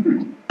 how's that?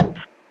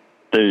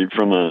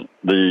 From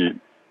the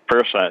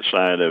parasite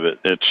side of it,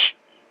 it's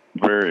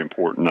very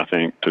important, I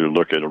think, to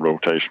look at a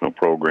rotational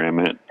program,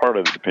 and part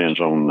of it depends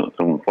on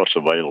what's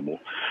available.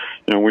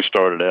 You know, we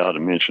started out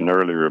and mentioned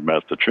earlier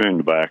about the chewing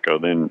tobacco.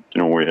 Then,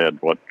 you know, we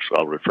had what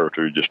I'll refer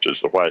to just as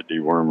the white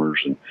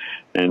dewormers,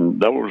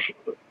 and those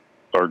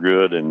are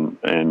good, and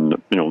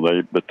you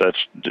know, but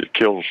it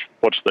kills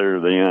what's there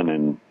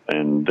then,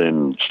 and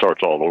then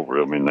starts all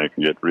over. I mean, they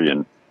can get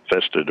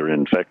reinfested or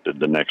infected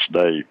the next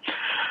day.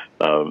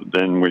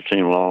 Then we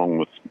came along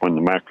with when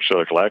the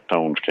macrocyclic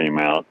lactones came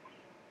out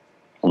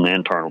on the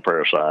internal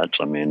parasites.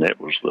 I mean, that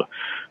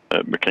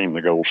became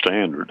the gold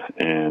standard,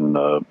 and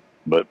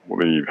but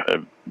we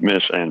have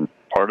and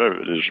part of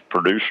it is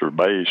producer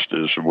based,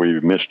 is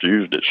we've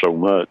misused it so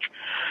much.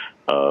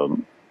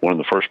 One of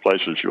the first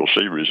places you'll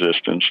see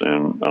resistance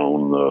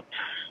on the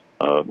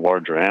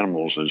larger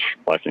animals is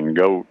like in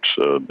goats,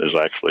 is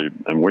actually,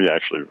 and we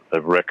actually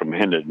have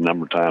recommended a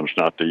number of times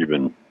not to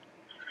even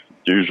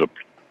use a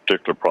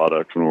particular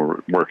product when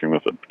we're working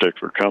with a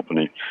particular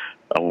company.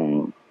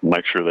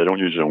 Make sure they don't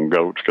use it on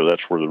goats, because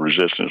that's where the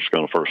resistance is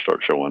going to first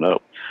start showing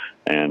up.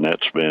 And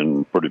that's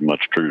been pretty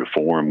much true to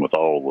form with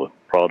all the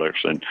products.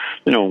 And,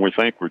 you know, when we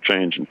think we're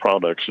changing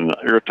products, and the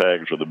ear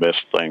tags are the best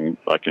thing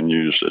I can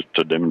use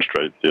to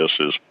demonstrate this,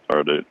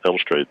 or to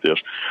illustrate this.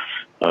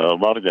 A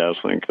lot of guys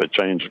think they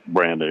change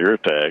brand of ear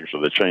tags,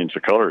 or they change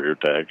the color ear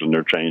tags, and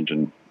they're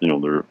changing, you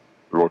know, their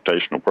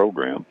rotational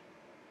program.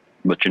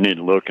 But you need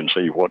to look and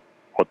see what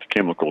the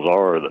chemicals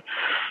are.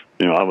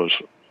 You know, I was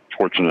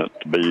fortunate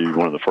to be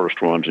one of the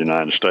first ones in the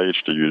United States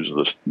to use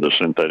the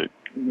synthetic,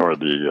 or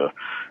the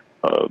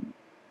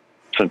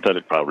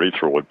synthetic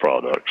pyrethroid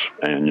products.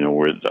 And, you know,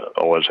 we'd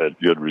always had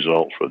good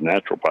results with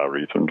natural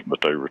pyrethrins,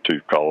 but they were too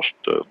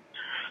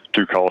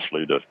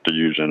costly to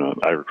use in an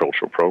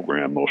agricultural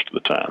program most of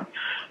the time.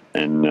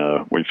 And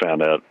we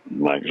found out,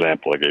 my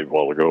example I gave a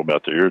while ago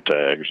about the ear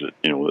tags, that,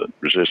 you know, the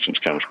resistance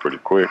comes pretty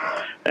quick.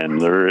 And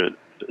there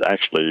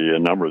actually a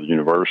number of the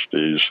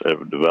universities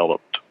have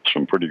developed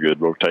some pretty good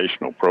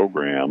rotational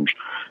programs,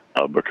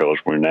 because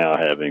we're now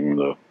having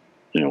the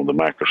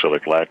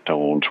macrocyclic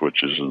lactones,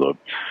 which is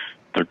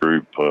the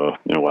group, you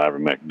know,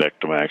 Ivermectin,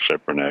 Dectomax,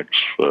 Epronex,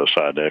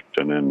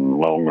 Cydectin, and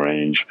long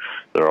range.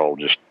 They're all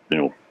just, you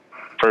know,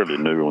 fairly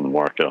new on the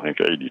market. I think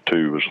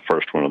 82 was the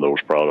first one of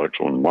those products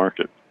on the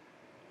market.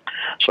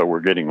 So we're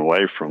getting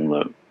away from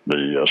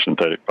the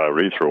synthetic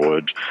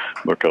pyrethroids,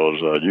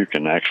 because you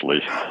can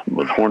actually,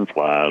 with horn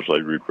flies,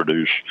 they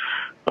reproduce,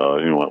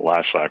 you know, at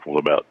life cycle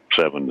about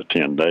 7 to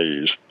 10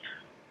 days,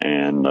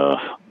 and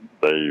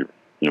they,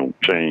 you know,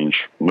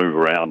 move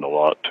around a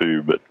lot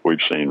too. But we've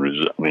seen,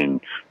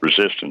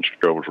 resistance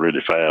goes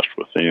really fast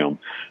with them.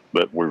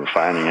 But we were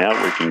finding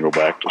out we can go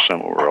back to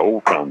some of our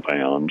old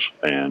compounds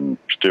and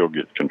still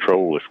get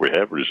control if we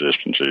have a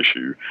resistance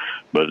issue,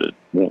 but it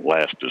won't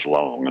last as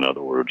long. In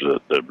other words,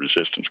 the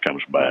resistance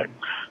comes back.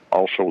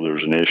 Also,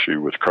 there's an issue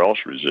with cross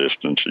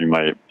resistance. You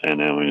may,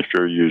 and I mean, if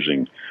you're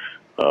using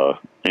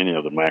any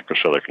of the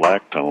macrocyclic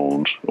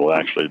lactones, well,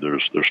 actually,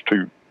 there's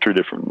two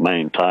different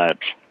main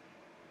types: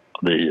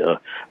 the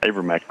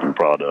ivermectin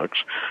products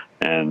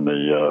and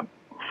the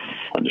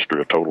I just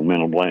drew a total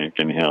mental blank.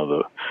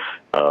 Anyhow,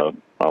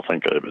 I'll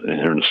think of it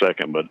here in a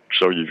second. But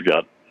so you've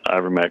got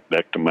Ivermectin,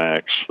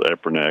 Dectomax,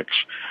 Epronex,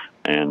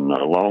 and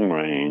long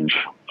range,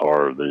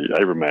 or the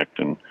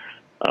ivermectin,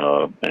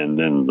 and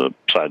then the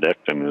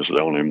Cydectin is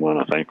the only one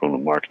I think on the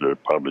market. There are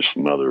probably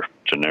some other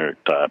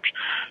generic types,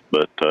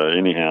 but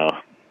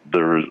anyhow,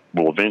 there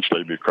will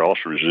eventually be cross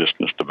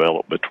resistance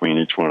developed between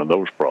each one of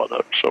those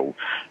products. So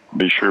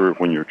be sure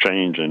when you're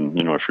changing,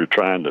 you know, if you're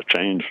trying to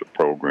change the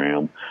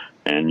program,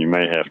 and you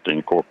may have to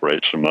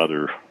incorporate some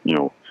other, you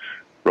know,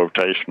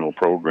 rotational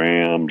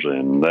programs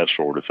and that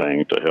sort of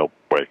thing to help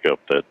break up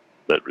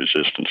that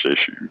resistance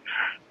issue.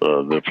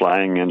 The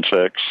flying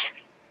insects,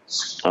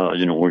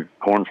 you know,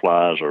 horn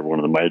flies are one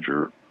of the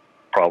major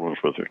problems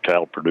with the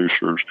cow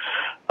producers.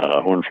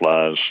 Horn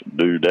flies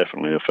do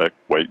definitely affect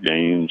weight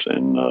gains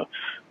and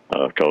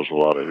cause a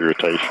lot of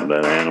irritation to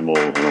that animal.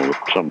 You know,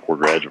 some poor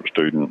graduate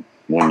student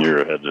one year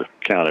had to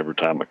count every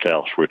time a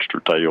cow switched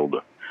her tail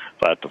to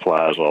fight the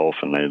flies off,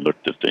 and they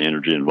looked at the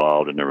energy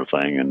involved and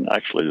everything. And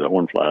actually, the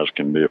horn flies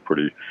can be a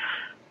pretty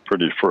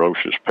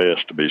ferocious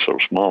pest to be so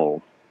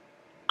small.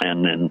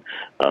 And then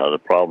the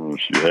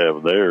problems you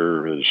have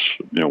there is,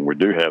 you know, we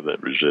do have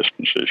that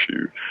resistance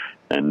issue.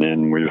 And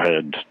then we've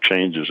had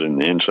changes in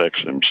the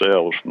insects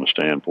themselves from the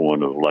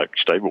standpoint of, like,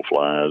 stable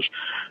flies.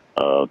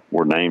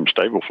 Were named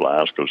stable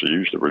flies because they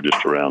usually were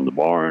just around the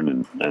barn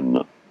and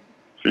the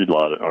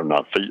feedlot, or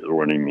not there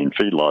weren't even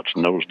feedlots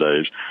in those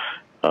days.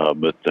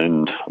 But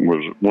then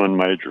was one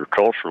major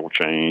cultural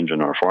change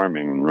in our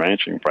farming and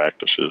ranching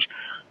practices.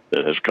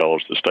 that has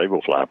caused the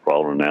stable fly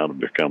problem now to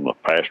become a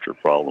pasture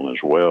problem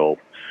as well.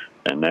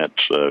 And that's,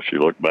 if you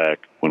look back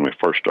when we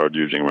first started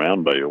using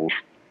round bales,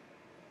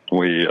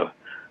 we,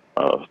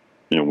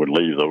 would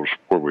leave those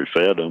where we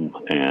fed them,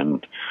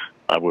 and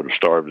I would have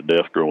starved to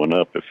death growing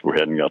up if we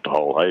hadn't got to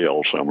haul hay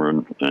all summer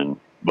and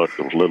buck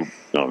those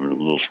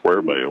little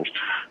square bales.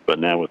 But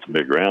now with the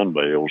big round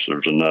bales,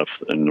 there's enough,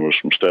 and there was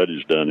some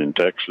studies done in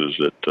Texas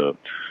that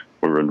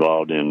we were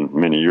involved in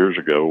many years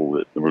ago,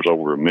 that there was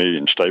over 1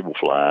 million stable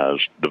flies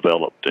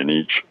developed in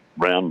each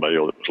round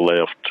bale that was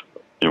left,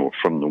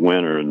 from the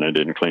winter, and they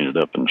didn't clean it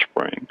up in the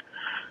spring.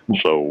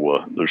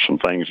 So there's some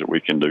things that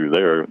we can do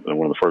there. And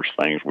one of the first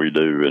things we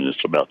do, and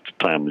it's about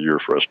the time of the year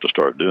for us to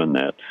start doing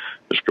that,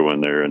 is go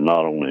in there and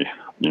not only,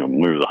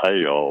 move the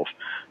hay off,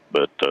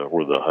 but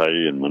where the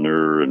hay and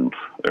manure and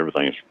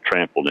everything is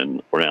trampled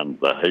in around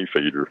the hay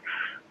feeder,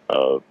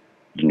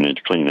 you need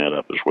to clean that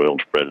up as well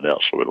and spread it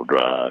out so it'll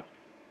dry.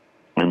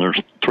 And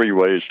there's 3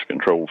 ways to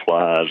control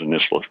flies, and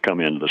this will come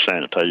into the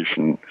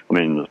sanitation,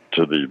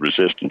 to the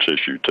resistance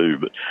issue too.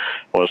 But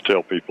I always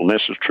tell people, and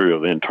this is true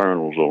of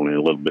internals, only a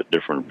little bit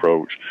different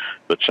approach,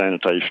 but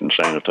sanitation,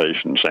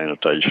 sanitation,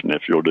 sanitation.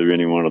 If you'll do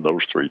any one of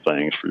those 3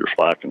 things for your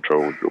fly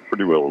control, you'll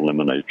pretty well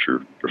eliminate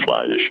your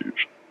fly issues.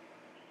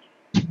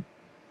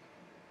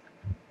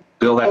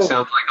 Bill, that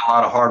sounds like a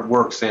lot of hard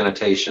work,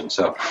 sanitation.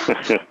 So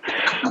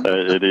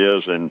it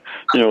is, and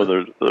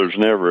there's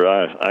never.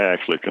 I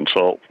actually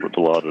consult with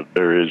a lot of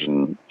dairies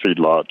and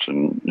feedlots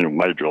and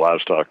major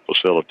livestock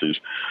facilities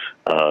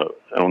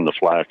on the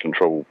fly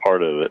control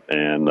part of it,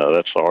 and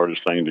that's the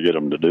hardest thing to get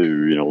them to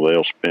do.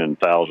 They'll spend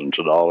thousands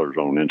of dollars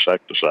on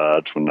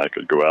insecticides when they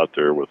could go out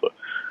there with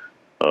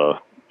a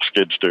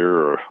skid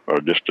steer or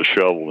just a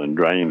shovel and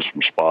drain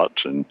some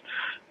spots and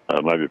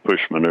maybe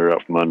push manure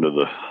out from under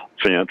the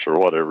fence or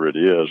whatever it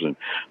is. And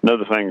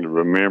another thing to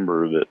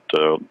remember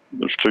that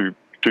there's two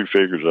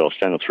figures I'll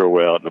kind of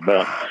throw out.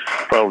 About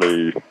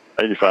probably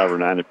 85 or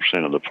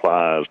 90% of the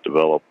flies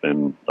develop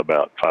in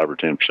about 5 or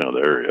 10% of the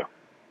area.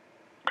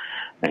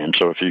 And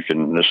so if you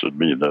can, this would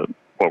be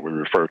what we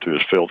refer to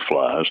as filth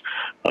flies,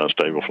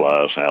 stable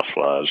flies, house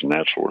flies, and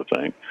that sort of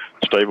thing.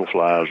 Stable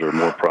flies are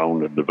more prone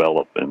to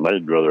develop, and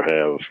they'd rather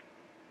have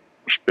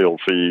spilled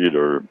feed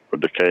or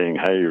decaying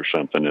hay or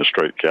something as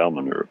straight cow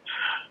manure.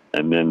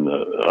 And then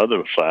the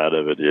other side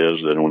of it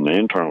is that on the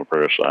internal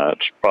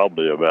parasites,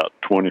 probably about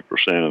 20%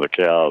 of the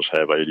cows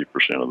have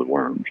 80% of the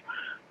worms.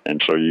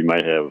 And so you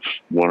may have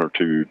 1 or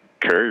 2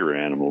 carrier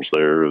animals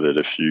there that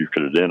if you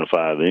could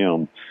identify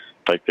them,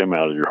 take them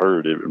out of your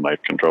herd, it would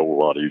make control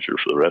a lot easier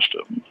for the rest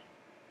of them.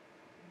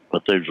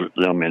 But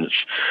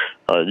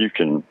you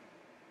can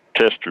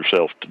test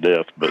yourself to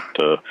death, but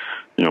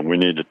we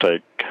need to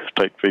take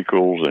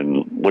fecals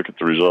and look at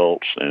the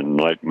results and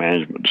make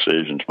management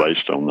decisions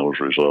based on those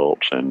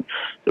results. And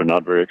they're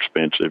not very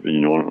expensive. And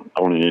you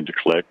only need to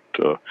collect,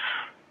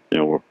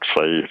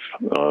 say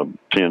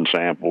 10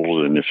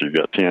 samples. And if you've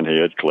got 10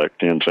 heads, collect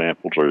 10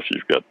 samples. Or if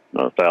you've got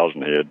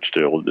 1,000 heads,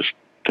 still just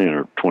 10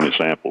 or 20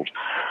 samples.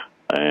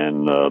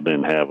 And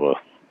then have a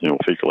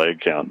fecal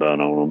egg count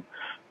done on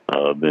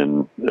them.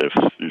 Then if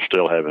you're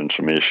still having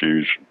some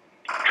issues,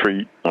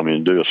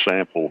 do a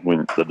sample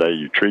the day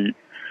you treat.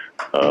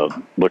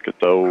 Look at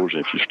those.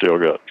 If you still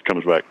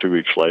comes back 2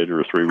 weeks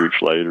later or 3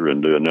 weeks later,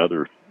 and do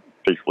another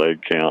fecal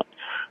egg count.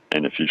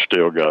 And if you've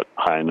still got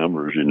high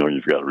numbers,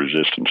 you've got a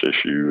resistance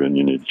issue and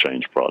you need to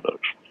change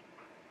products.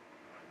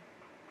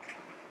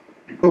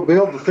 Well,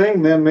 Bill, the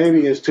thing then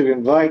maybe is to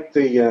invite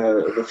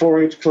the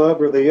 4-H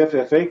club or the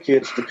FFA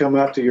kids to come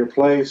out to your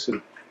place,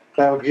 and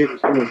that would give you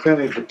some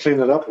incentive to clean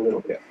it up a little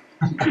bit.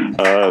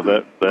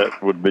 That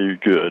would be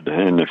good.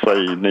 And if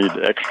they need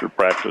extra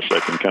practice, they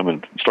can come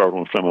and start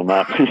on some of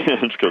my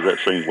pens, because that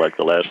seems like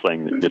the last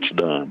thing that gets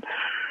done.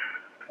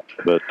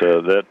 But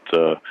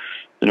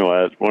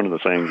one of the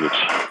things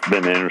that's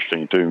been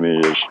interesting to me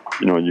is,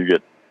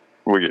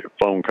 we get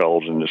phone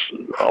calls, and it's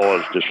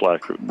always just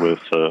like with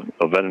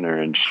a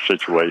veterinarian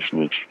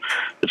situation.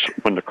 It's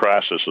when the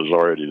crisis is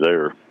already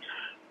there.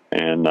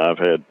 And I've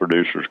had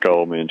producers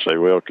call me and say,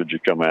 well, could you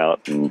come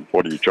out, and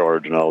what do you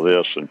charge and all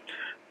this?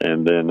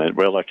 And then,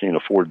 well, I can't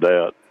afford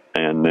that.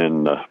 And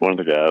then one of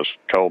the guys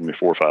called me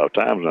 4 or 5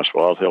 times, and I said,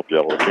 well, I'll help you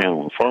all I can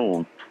on the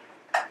phone,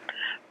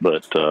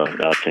 but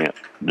I can't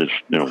just,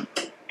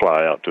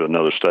 fly out to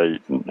another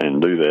state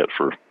and do that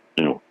for,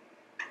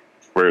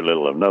 very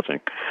little of nothing.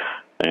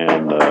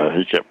 And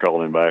he kept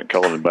calling back,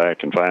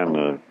 and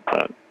finally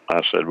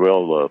I said,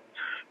 well,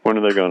 when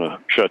are they going to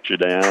shut you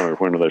down, or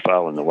when are they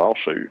filing the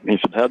lawsuit? And he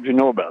said, how did you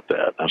know about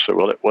that? I said,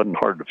 well, it wasn't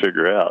hard to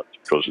figure out,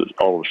 because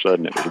all of a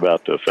sudden it was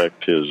about to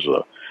affect his,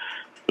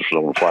 this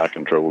was on a fly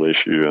control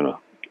issue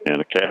in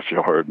a calf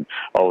yard, and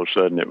all of a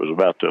sudden it was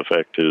about to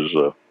affect his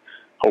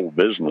whole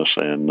business,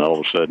 and all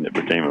of a sudden it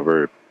became a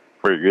very,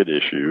 very good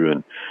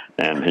issue,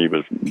 and he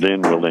was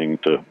then willing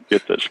to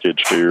get that skid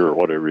steer or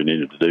whatever he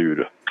needed to do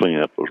to clean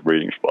up those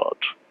breeding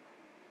spots.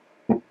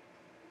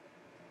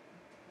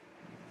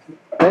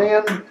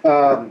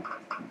 Dan,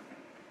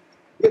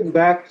 getting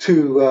back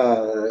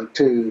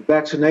to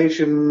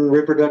vaccination,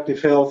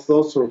 reproductive health,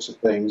 those sorts of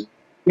things.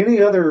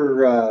 Any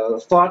other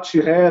thoughts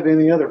you had?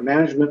 Any other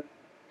management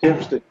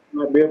tips that you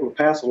might be able to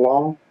pass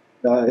along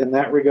in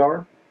that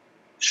regard?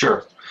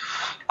 Sure.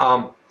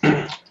 Well,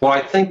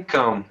 I think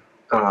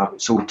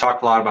so. We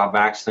talked a lot about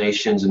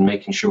vaccinations and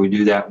making sure we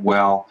do that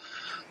well,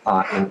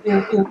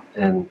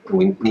 and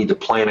we need to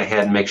plan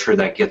ahead and make sure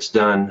that gets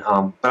done.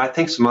 But I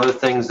think some other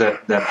things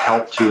that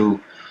help to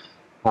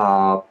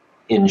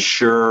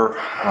ensure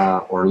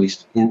or at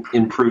least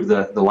improve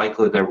the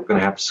likelihood that we're going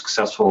to have a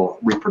successful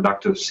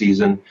reproductive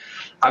season.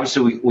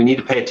 Obviously, we need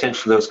to pay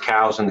attention to those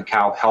cows and the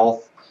cow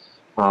health.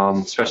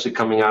 Especially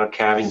coming out of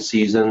calving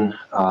season,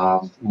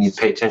 you need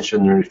to pay attention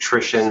to their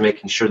nutrition,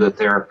 making sure that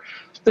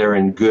they're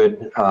in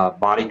good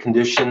body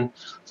condition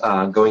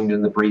going into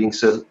the breeding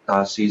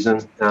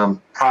season.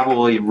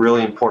 Probably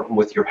really important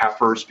with your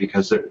heifers,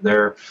 because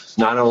they're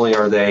not only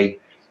are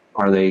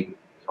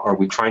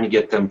we trying to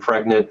get them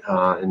pregnant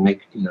and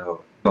make,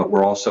 but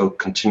we're also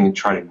continuing to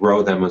try to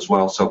grow them as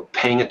well. So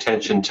paying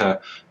attention to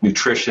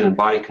nutrition and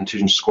body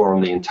condition score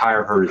on the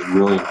entire herd is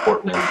really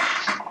important.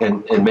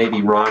 And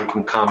maybe Ron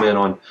can comment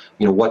on,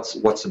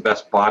 what's the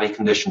best body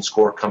condition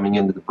score coming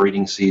into the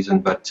breeding season.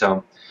 But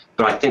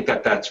I think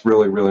that's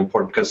really, really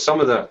important, because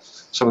some of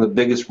the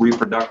biggest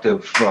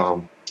reproductive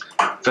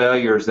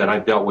failures that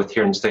I've dealt with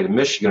here in the state of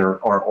Michigan,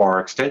 or our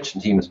extension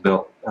team has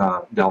dealt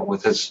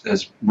with,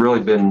 has really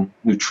been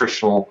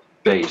nutritional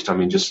based. I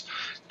mean, just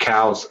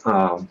cows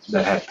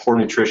that had poor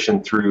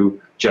nutrition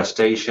through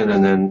gestation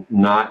and then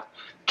not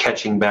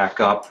catching back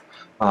up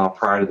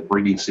prior to the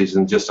breeding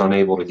season, just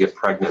unable to get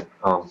pregnant.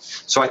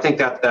 So I think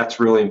that's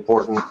really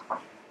important.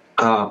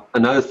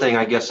 Another thing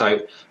I guess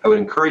I would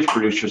encourage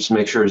producers to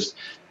make sure is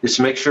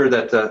to make sure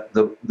that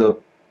the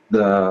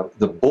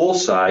bull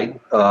side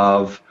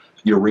of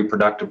your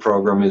reproductive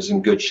program is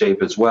in good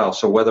shape as well.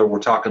 So whether we're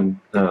talking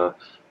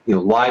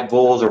live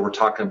bulls or we're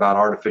talking about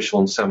artificial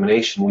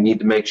insemination, we need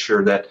to make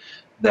sure that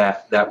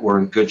we're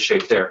in good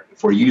shape there.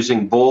 If we're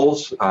using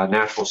bulls,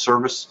 natural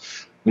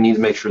service, we need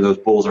to make sure those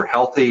bulls are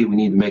healthy. We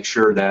need to make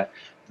sure that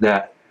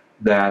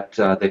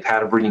they've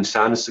had a breeding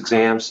soundness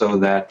exam, so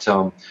that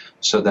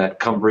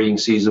come breeding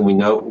season we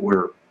know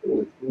we're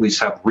at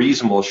least have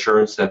reasonable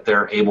assurance that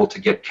they're able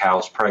to get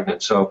cows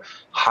pregnant. So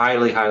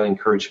highly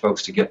encourage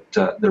folks to get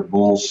their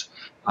bulls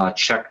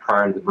checked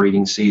prior to the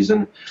breeding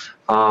season.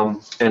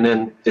 And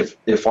then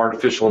if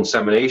artificial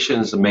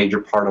insemination is a major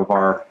part of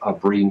our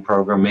breeding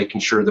program,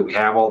 making sure that we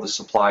have all the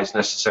supplies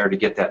necessary to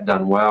get that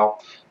done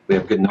well. We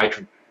have good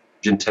nitrogen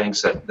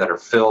tanks that are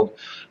filled.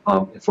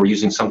 If we're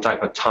using some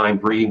type of time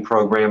breeding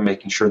program,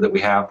 making sure that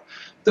we have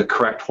the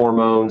correct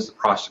hormones, the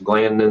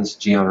prostaglandins,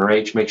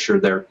 GnRH, make sure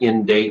they're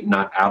in date,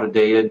 not out of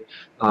dated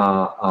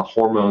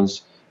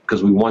hormones,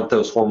 because we want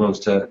those hormones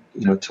to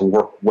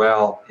work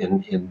well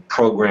in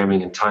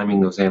programming and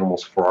timing those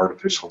animals for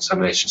artificial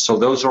insemination. So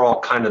those are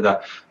all kind of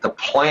the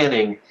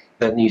planning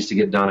that needs to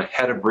get done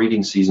ahead of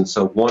breeding season.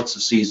 So once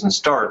the season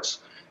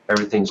starts,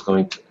 everything's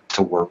going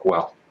to work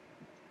well.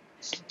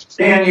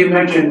 Dan, you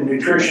mentioned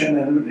nutrition,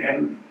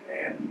 and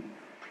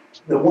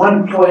the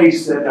one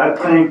place that I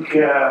think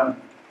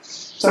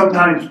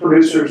sometimes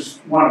producers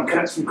want to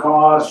cut some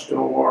cost,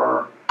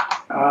 or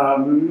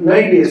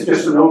maybe it's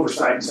just an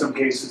oversight in some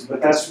cases,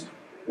 but that's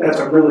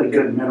a really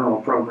good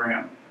mineral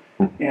program.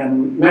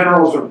 And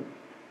minerals are,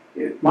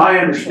 my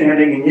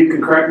understanding, and you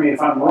can correct me if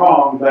I'm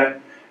wrong,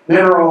 but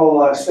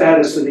mineral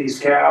status of these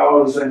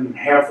cows and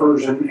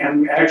heifers,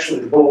 and actually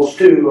the bulls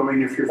too. I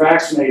mean, if you're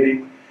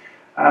vaccinating,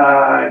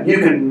 you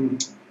can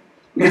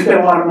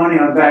spend a lot of money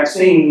on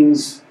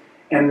vaccines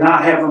and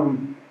not have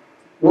them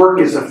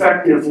work as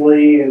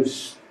effectively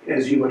as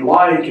you would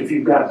like if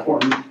you've got a poor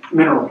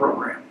mineral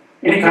program.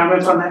 Any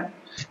comments on that?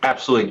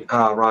 Absolutely,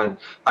 Ron.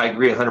 I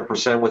agree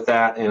 100% with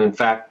that. And in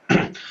fact,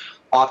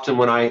 often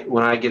when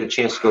I get a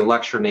chance to go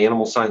lecture in the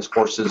animal science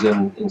courses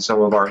in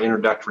some of our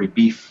introductory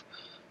beef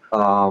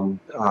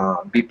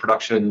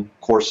production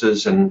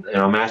courses, and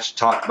I'm asked to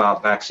talk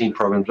about vaccine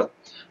programs,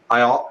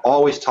 I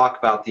always talk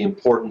about the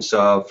importance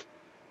of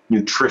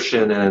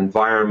nutrition and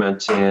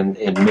environment and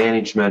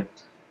management.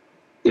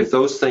 If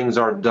those things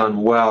aren't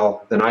done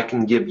well, then I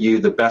can give you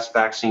the best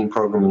vaccine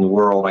program in the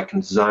world. I can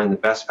design the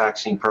best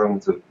vaccine program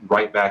with the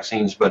right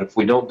vaccines, but if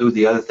we don't do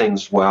the other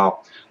things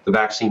well, the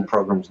vaccine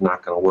program is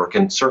not going to work.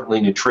 And certainly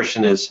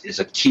nutrition is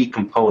a key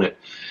component.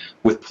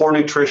 With poor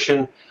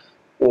nutrition,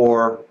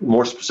 or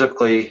more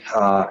specifically,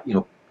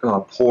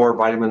 poor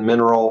vitamin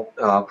mineral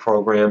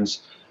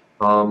programs,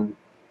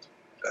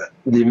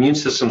 the immune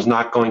system is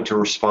not going to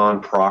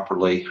respond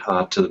properly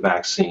to the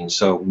vaccine.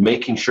 So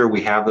making sure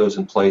we have those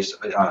in place,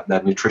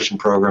 that nutrition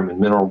program and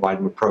mineral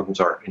vitamin programs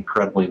are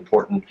incredibly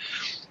important.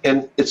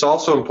 And it's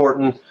also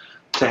important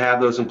to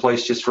have those in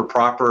place just for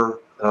proper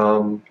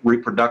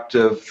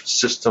reproductive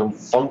system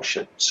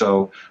function.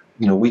 So,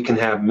 we can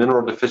have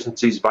mineral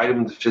deficiencies,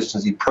 vitamin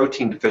deficiencies,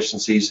 protein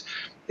deficiencies,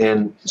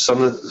 and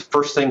some of the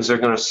first things they're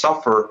going to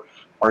suffer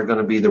are going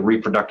to be the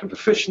reproductive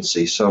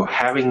efficiency. So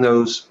having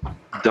those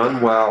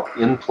done well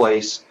in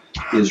place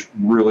is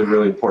really,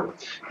 really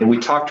important. And we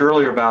talked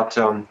earlier about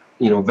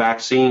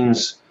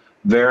vaccines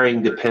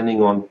varying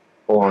depending on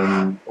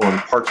on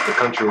parts of the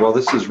country. Well,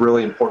 this is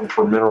really important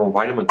for mineral and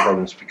vitamin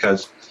programs,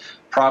 because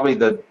probably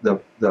the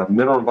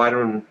mineral and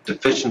vitamin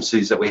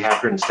deficiencies that we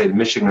have here in the state of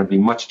Michigan are going to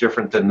be much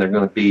different than they're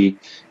going to be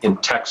in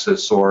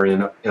Texas or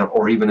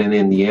or even in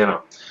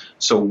Indiana.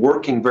 So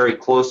working very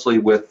closely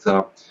with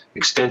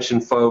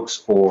extension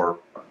folks or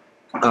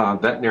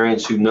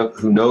veterinarians who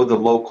know the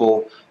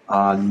local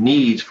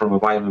needs from a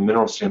vitamin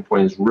mineral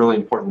standpoint is really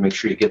important to make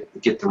sure you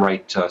get the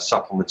right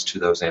supplements to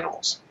those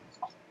animals.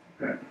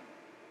 Okay.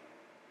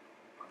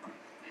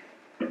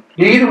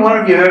 Do either one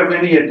of you have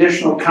any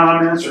additional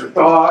comments or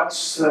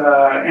thoughts,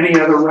 any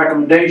other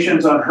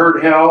recommendations on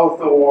herd health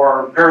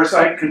or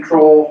parasite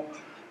control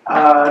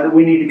that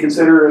we need to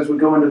consider as we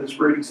go into this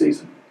breeding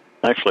season?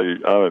 Actually,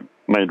 I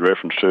made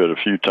reference to it a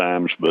few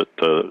times, but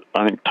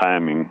I think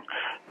timing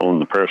on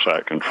the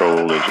parasite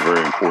control is a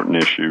very important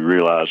issue,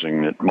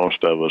 realizing that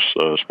most of us,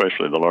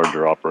 especially the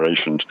larger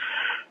operations,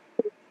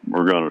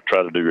 we're going to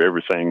try to do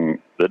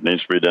everything that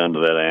needs to be done to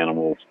that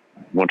animal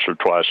once or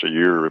twice a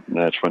year, and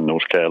that's when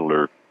those cattle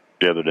are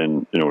gathered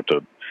in,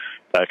 to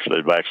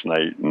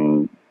vaccinate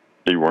and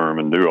deworm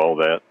and do all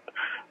that.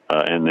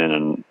 And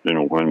then,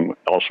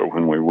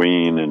 when we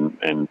wean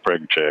and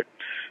preg check.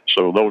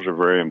 So those are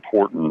very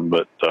important,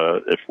 but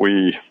if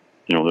we,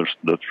 there's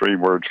the three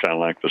words kind of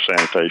like the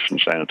sanitation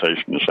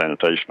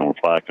on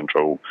fly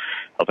control.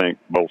 I think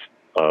both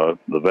the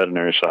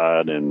veterinary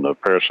side and the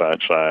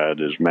parasite side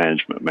is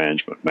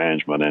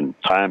management, and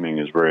timing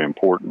is very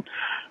important.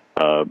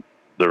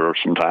 There are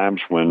some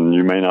times when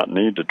you may not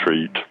need to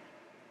treat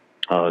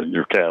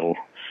your cattle,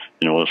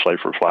 let's say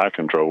for fly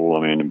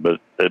control. But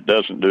it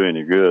doesn't do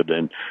any good.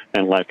 And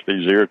like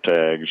these ear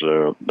tags,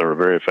 they're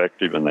very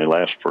effective and they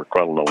last for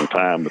quite a long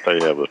time, but they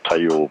have a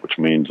tail, which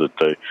means that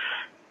they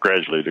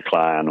gradually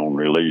decline on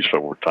release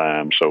over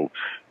time. So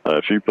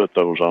if you put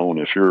those on,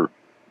 if you're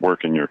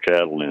working your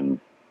cattle in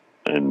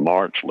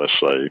March, let's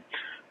say,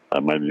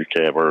 maybe you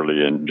calve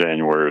early in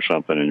January or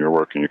something, and you're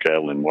working your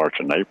cattle in March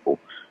and April,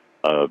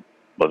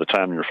 by the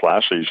time your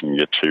fly season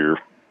gets here,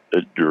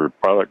 your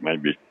product may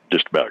be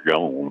just about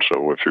gone.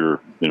 So if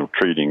you're,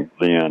 treating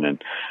then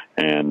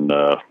and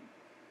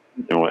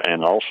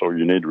also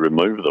you need to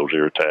remove those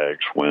ear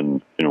tags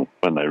when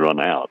they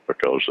run out,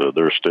 because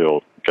they're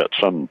still got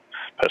some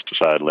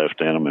pesticide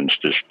left in them and it's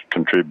just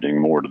contributing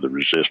more to the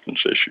resistance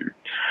issue.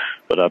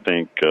 But I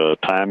think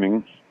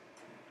timing,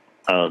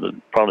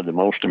 probably the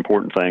most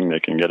important thing they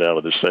can get out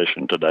of this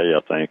session today,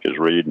 I think, is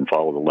read and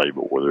follow the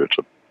label, whether it's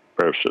a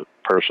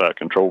parasite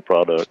control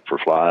product for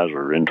flies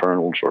or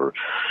internals or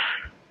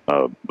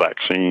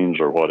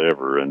vaccines or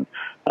whatever. And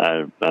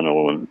I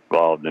know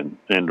involved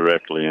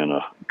indirectly in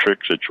a trick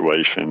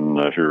situation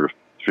here a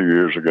few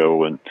years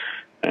ago, and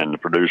the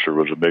producer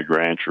was a big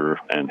rancher,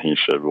 and he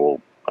said,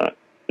 well,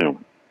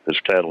 his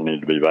cattle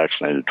need to be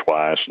vaccinated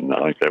twice, and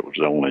I think that was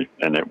the only,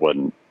 and it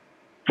wasn't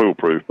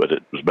foolproof, but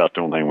it was about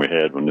the only thing we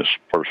had when this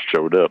first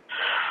showed up.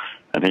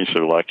 And he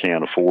said, well, I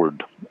can't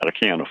afford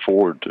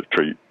to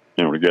treat,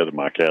 to gather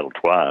my cattle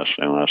twice.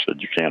 And I said,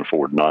 you can't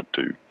afford not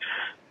to,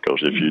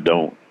 because if you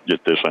don't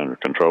get this under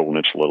control, and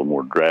it's a little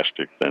more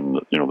drastic than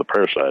the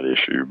parasite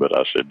issue, but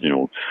I said,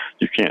 you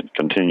can't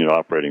continue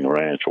operating a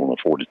ranch on a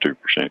 42%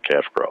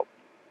 calf crop.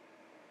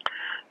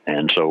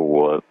 And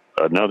so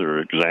another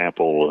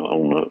example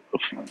on the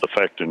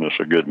effectiveness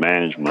of good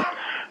management,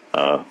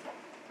 a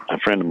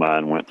friend of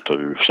mine went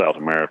to South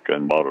America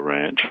and bought a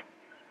ranch,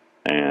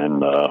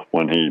 and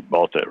when he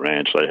bought that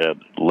ranch, they had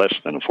less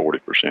than a 40%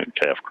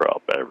 calf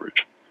crop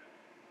average.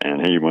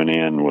 And he went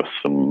in with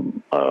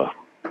some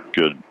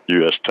good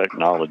U.S.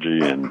 technology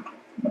and,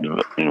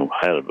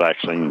 had a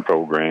vaccine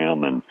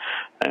program and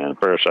a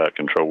parasite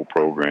control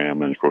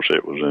program. And, of course,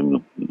 it was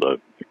in the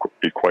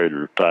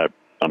equator type,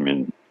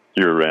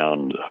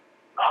 year-round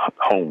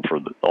home for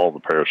all the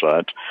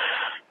parasites.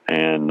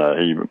 And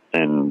he,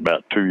 in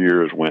about 2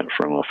 years, went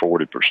from a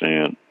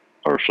 40%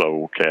 or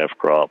so calf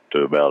crop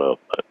to about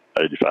a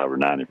 85 or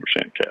 90%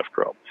 calf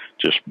crop,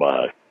 just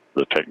by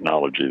the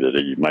technology that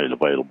he made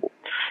available.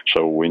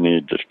 So we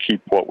need to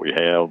keep what we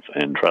have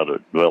and try to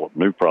develop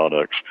new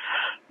products,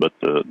 but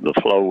the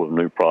flow of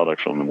new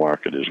products on the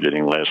market is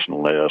getting less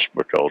and less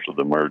because of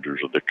the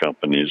mergers of the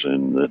companies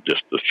and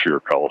just the sheer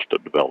cost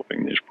of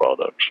developing these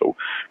products. So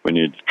we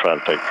need to try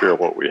to take care of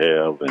what we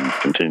have and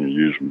continue to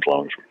use them as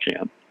long as we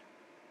can.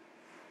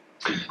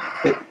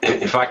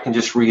 If I can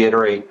just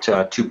reiterate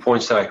 2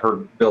 points that I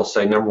heard Bill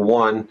say. Number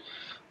one,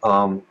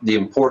 the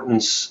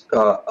importance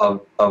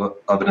of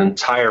an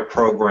entire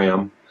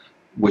program,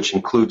 which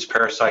includes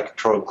parasite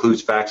control,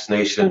 includes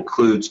vaccination,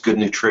 includes good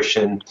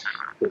nutrition,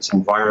 its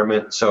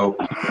environment. So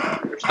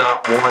there's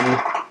not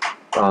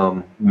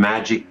one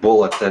magic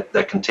bullet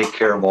that can take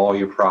care of all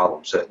your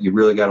problems. You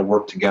really got to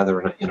work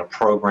together in a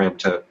program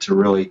to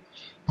really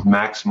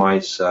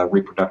maximize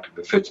reproductive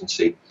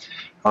efficiency.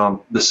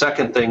 The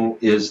second thing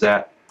is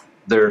that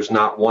there's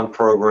not one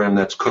program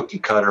that's cookie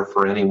cutter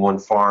for any one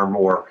farm,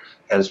 or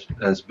as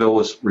Bill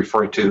was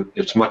referring to,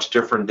 it's much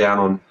different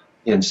down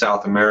in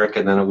South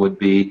America than it would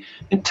be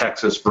in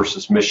Texas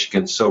versus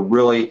Michigan. So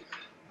really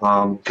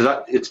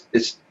Because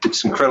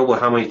it's incredible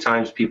how many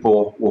times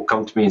people will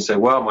come to me and say,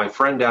 well, my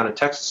friend down in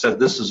Texas said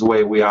this is the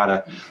way we ought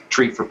to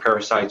treat for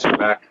parasites or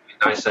vaccinating.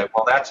 And I say,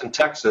 well, that's in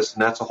Texas,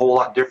 and that's a whole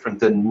lot different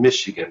than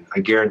Michigan, I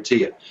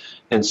guarantee it.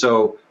 And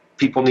so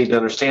people need to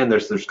understand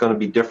there's going to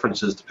be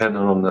differences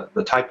depending on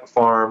the type of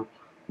farm,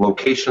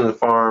 location of the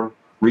farm,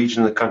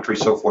 region of the country,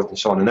 so forth and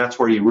so on. And that's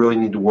where you really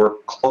need to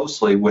work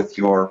closely with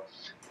your,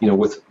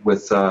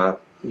 with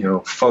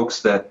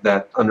folks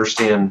that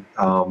understand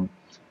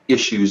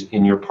issues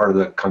in your part of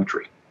the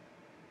country.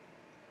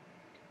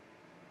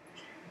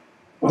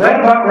 Well,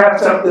 that about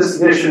wraps up this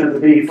edition of the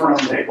Beef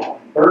Roundtable.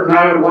 Bert and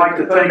I would like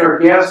to thank our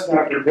guests,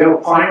 Dr. Bill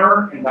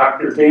Clymer and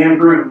Dr. Dan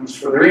Grooms,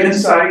 for their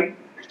insight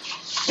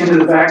into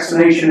the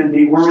vaccination and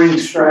deworming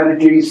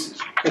strategies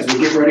as we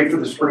get ready for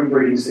the spring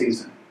breeding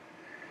season.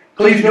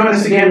 Please join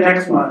us again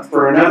next month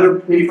for another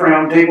Beef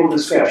Roundtable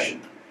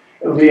discussion.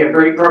 It will be a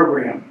great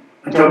program.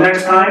 Until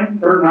next time,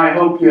 Bert and I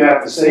hope you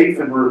have a safe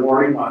and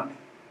rewarding month.